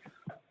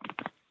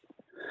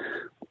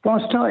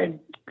 Well, I started,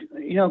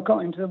 got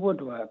into the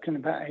woodwork in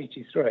about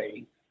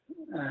 83,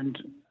 and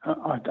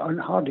I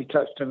hardly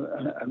touched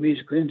a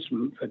musical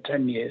instrument for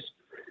 10 years.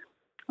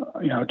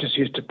 I just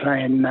used to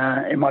play in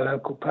my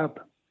local pub,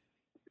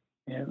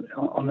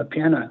 on the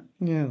piano.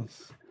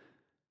 Yes.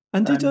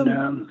 And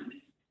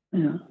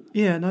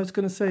and I was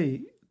going to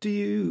say, do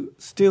you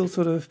still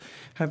sort of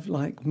have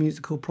like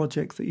musical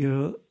projects that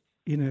you're,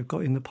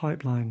 got in the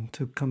pipeline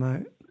to come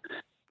out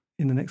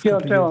in the next couple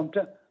of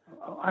years?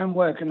 I'm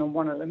working on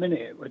one at the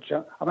minute, which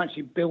I'm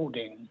actually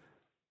building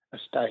a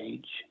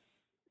stage.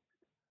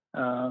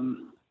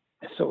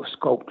 It's sort of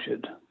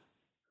sculptured.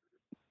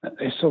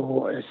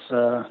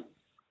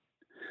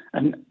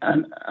 And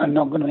I'm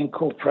going to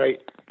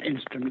incorporate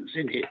instruments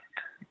in it.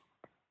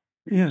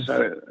 Yes.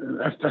 So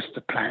that's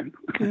the plan.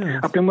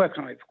 Yes. I've been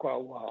working on it for quite a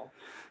while,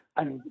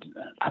 and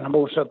I'm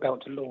also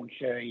about to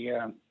launch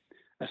a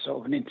sort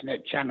of an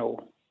internet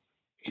channel,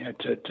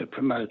 to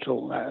promote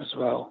all that as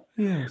well.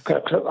 Yes.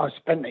 I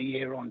spent a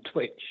year on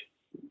Twitch,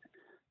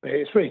 but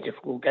it's really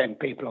difficult getting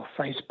people off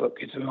Facebook.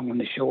 It's the long and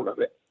the short of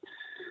it.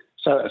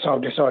 So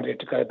I've decided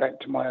to go back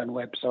to my own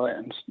website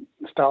and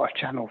start a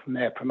channel from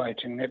there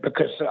promoting it,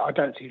 because I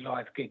don't see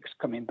live gigs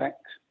coming back.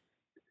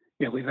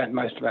 We've had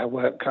most of our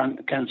work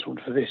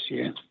cancelled for this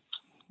year.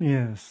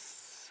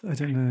 Yes, I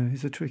don't know.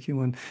 It's a tricky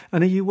one.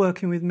 And are you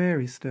working with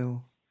Mary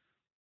still?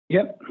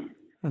 Yep.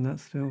 And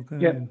that's still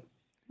going? Yep.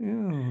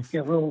 Yes.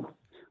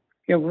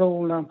 Yeah, Yeah, we're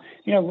all,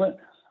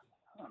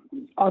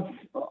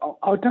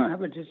 I don't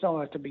have a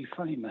desire to be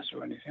famous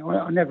or anything.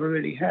 I never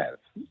really have.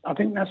 I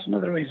think that's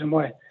another reason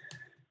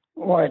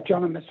why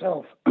John and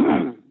myself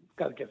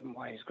go different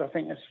ways. Because I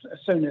think as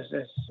soon as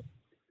there's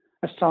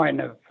a sign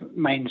of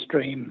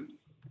mainstream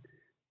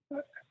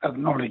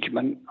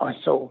acknowledgement, I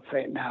sort of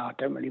think, no, I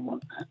don't really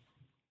want that.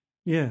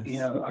 Yes. You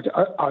know,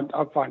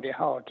 I find it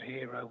hard to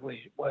hero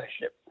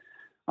worship.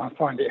 I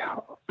find it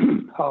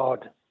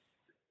hard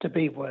to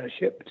be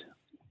worshipped.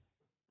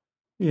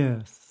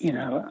 Yes. You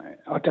know,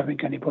 I don't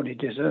think anybody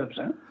deserves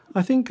that.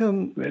 I think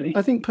really.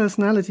 I think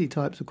personality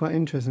types are quite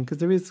interesting because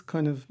there is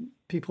kind of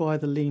people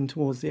either lean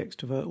towards the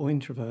extrovert or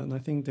introvert, and I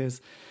think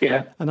there's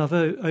And I've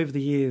over the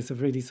years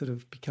have really sort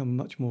of become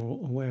much more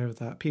aware of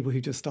that. People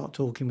who just start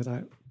talking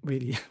without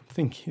really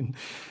thinking,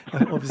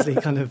 obviously,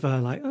 kind of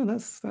like, oh,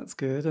 that's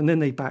good, and then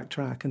they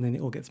backtrack, and then it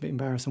all gets a bit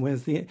embarrassing.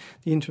 Whereas the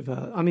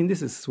introvert, I mean,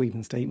 this is a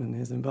sweeping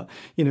statement, isn't it? But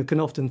can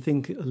often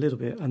think a little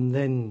bit and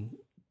then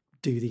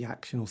do the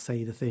action or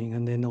say the thing,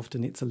 and then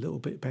often it's a little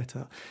bit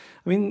better.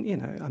 I mean,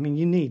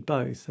 you need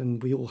both,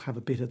 and we all have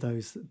a bit of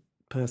those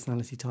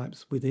personality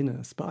types within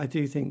us. But I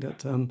do think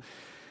that,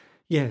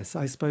 yes,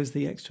 I suppose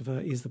the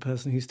extrovert is the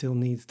person who still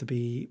needs to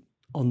be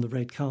on the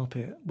red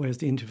carpet, whereas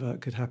the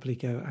introvert could happily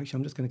go, actually,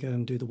 I'm just going to go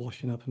and do the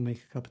washing up and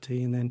make a cup of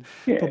tea and then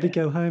probably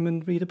go home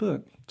and read a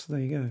book. So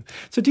there you go.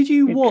 So did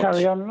you watch...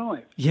 Carry on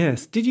life.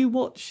 Yes. Did you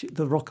watch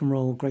the Rock and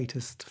Roll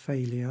Greatest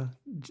Failure,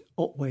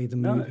 Otway the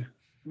movie?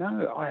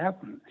 No, I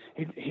haven't.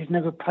 He's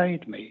never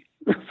paid me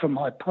for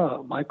my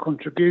part, my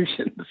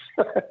contributions.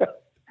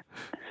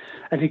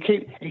 And he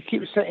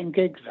keeps setting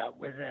gigs up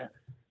with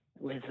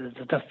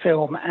the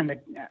film and the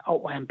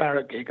Otway and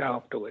Barrett gig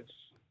afterwards.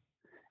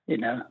 You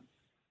know,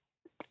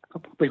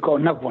 we've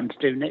got another one to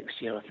do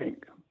next year, I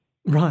think.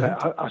 Right.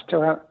 But I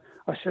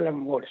still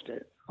haven't watched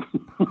it.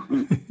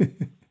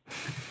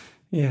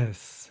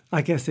 Yes,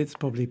 I guess it's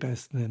probably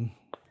best then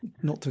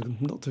not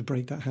to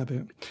break that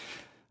habit.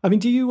 I mean,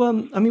 do you?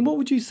 What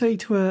would you say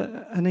to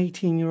an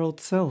 18-year-old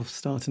self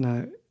starting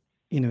out,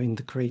 in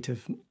the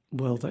creative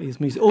world that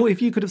is music? Or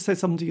if you could have said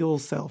something to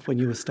yourself when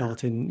you were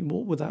starting,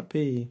 what would that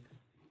be?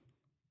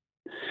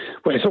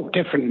 Well, it's all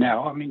different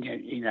now. I mean,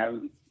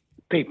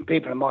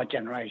 people of my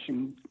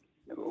generation,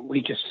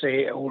 we just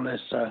see it all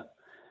as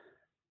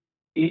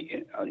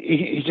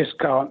you just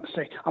can't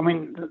see. I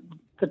mean,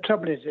 the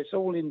trouble is, it's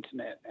all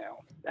internet now,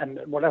 and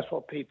well, that's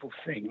what people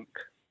think.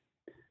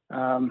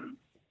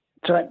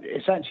 So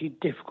it's actually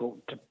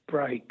difficult to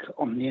break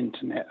on the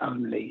internet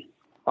only,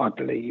 I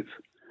believe,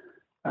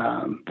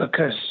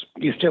 because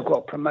you've still got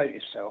to promote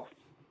yourself.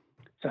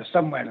 So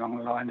somewhere along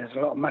the line, there's a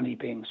lot of money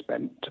being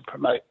spent to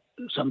promote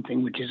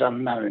something which is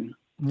unknown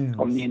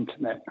on the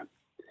internet.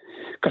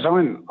 Because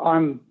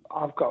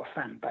I've got a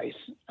fan base,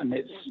 and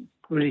it's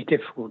really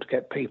difficult to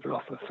get people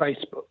off of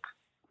Facebook.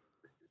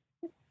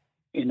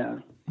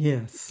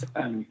 Yes.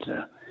 And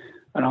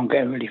I'm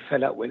getting really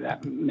fed up with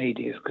that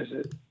media because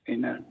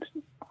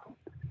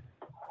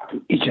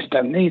you just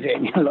don't need it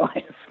in your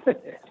life.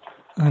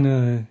 I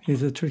know.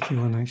 It's a tricky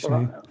one,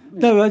 actually.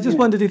 No, I just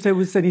wondered if there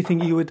was anything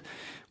you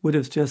would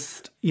have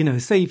just,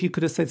 say if you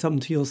could have said something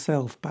to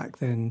yourself back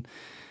then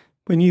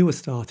when you were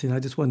starting. I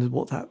just wondered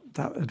what that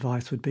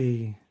advice would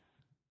be.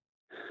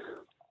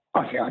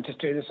 I think I just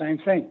do the same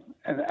thing.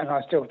 And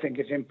I still think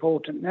it's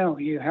important now.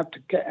 You have to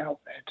get out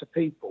there to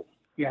people.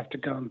 You have to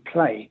go and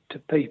play to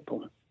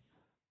people.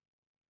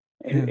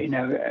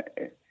 Yeah.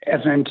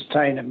 As an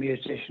entertainer,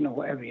 musician, or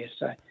whatever you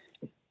say.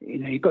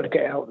 You've got to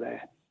get out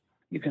there.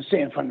 You can sit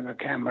in front of a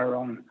camera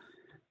on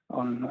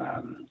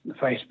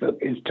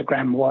Facebook,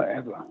 Instagram,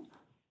 whatever.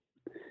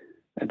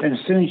 And then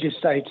as soon as you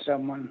say to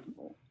someone,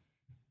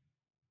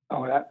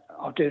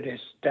 I'll do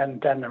this down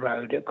the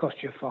road, it'll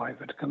cost you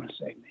 $5 to come and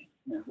see me.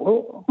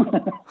 Whoa.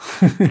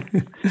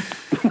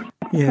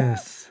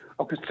 Yes.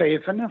 I can see you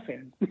for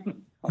nothing.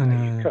 I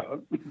know. You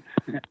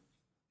can't.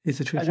 It's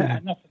a tricky one.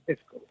 And that's a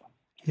difficult one.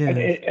 Yeah.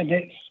 And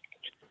it's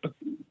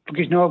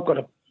because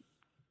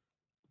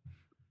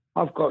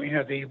I've got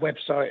the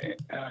website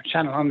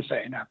channel I'm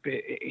setting up.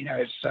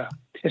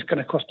 It's going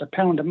to cost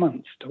 £1 a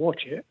month to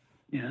watch it.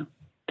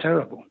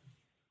 Terrible.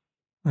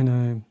 I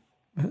know.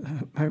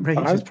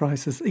 Outrageous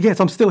prices. Yes,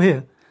 I'm still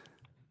here.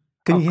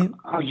 Can you hear?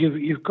 Oh,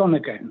 you've gone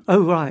again.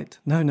 Oh, right.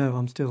 No,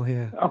 I'm still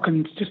here. I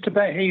can just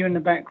about hear you in the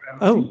background.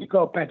 Oh, you've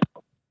got a better.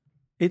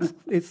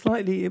 It's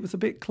slightly. It was a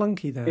bit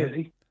clunky there.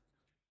 Really?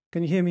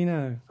 Can you hear me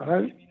now?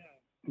 Hello?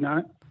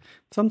 No.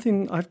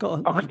 Something I've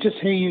got. I can just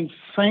hear you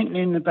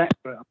faintly in the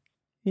background.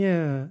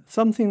 Yeah,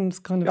 something's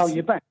kind of... Oh,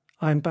 you're back.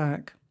 I'm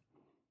back.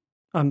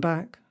 I'm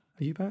back.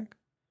 Are you back?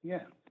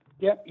 Yeah.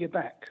 Yep, you're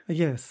back.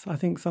 Yes, I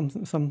think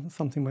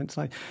something went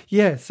slightly.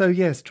 Yeah, so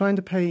yes, trying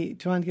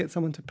to get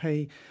someone to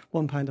pay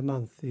 £1 a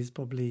month is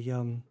probably...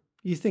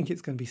 you think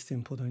it's going to be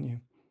simple, don't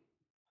you?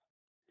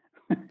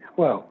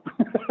 Well,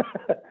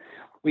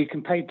 we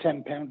can pay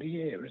 £10 a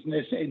year, isn't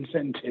it?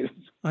 Incentives.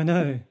 I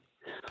know.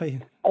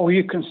 Or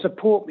you can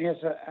support me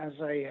as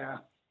a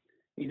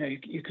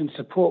you can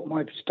support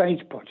my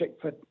stage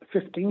project for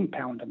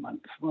 £15 a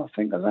month. Well,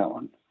 think of that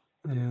one.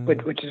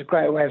 which is a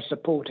great way of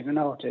supporting an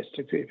artist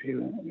if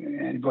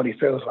anybody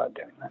feels like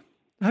doing that.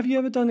 Have you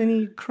ever done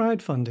any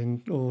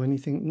crowdfunding or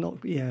anything?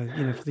 Not,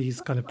 for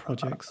these kind of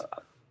projects.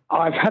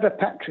 I've had a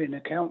Patreon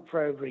account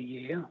for over a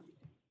year,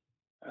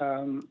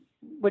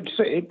 which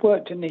it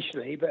worked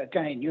initially, but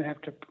again, you have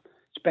to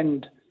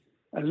spend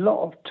a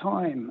lot of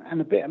time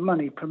and a bit of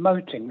money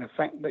promoting the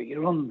fact that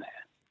you're on there.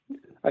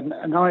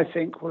 And I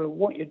think, well,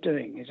 what you're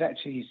doing is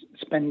actually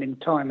spending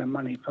time and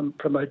money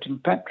promoting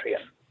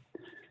Patreon.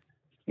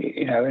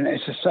 And I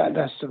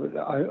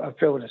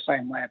feel the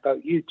same way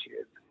about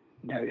YouTube.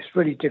 It's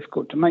really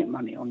difficult to make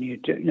money on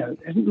YouTube.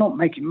 It's not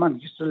making money,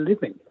 just a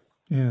living.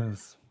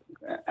 Yes.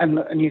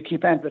 And you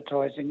keep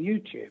advertising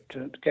YouTube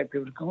to get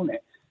people to go on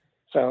it.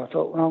 So I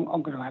thought, well,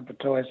 I'm going to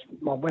advertise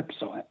my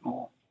website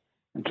more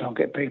and try and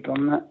get people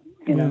on that.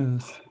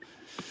 Yes.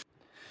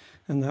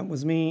 And that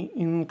was me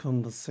in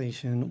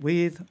conversation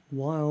with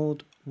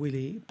Wild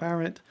Willie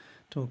Barrett,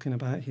 talking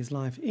about his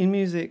life in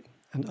music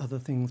and other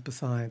things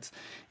besides.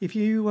 If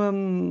you, a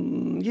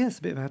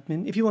bit of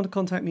admin. If you want to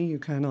contact me, you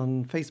can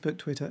on Facebook,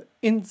 Twitter,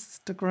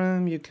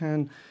 Instagram. You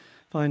can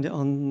find it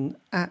on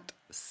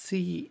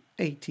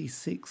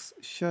 @C86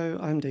 Show.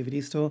 I'm David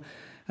Eastaugh.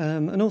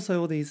 And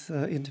also all these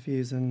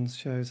interviews and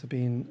shows have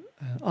been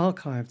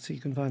archived, so you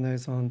can find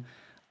those on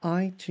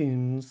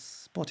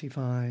iTunes,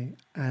 Spotify,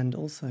 and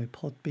also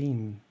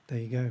Podbean. There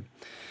you go.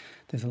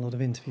 There's a lot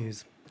of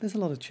interviews. There's a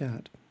lot of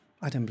chat.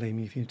 I don't blame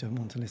you if you don't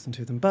want to listen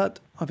to them, but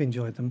I've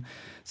enjoyed them.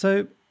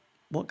 So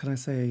what can I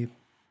say?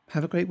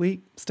 Have a great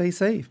week. Stay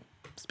safe.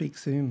 Speak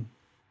soon.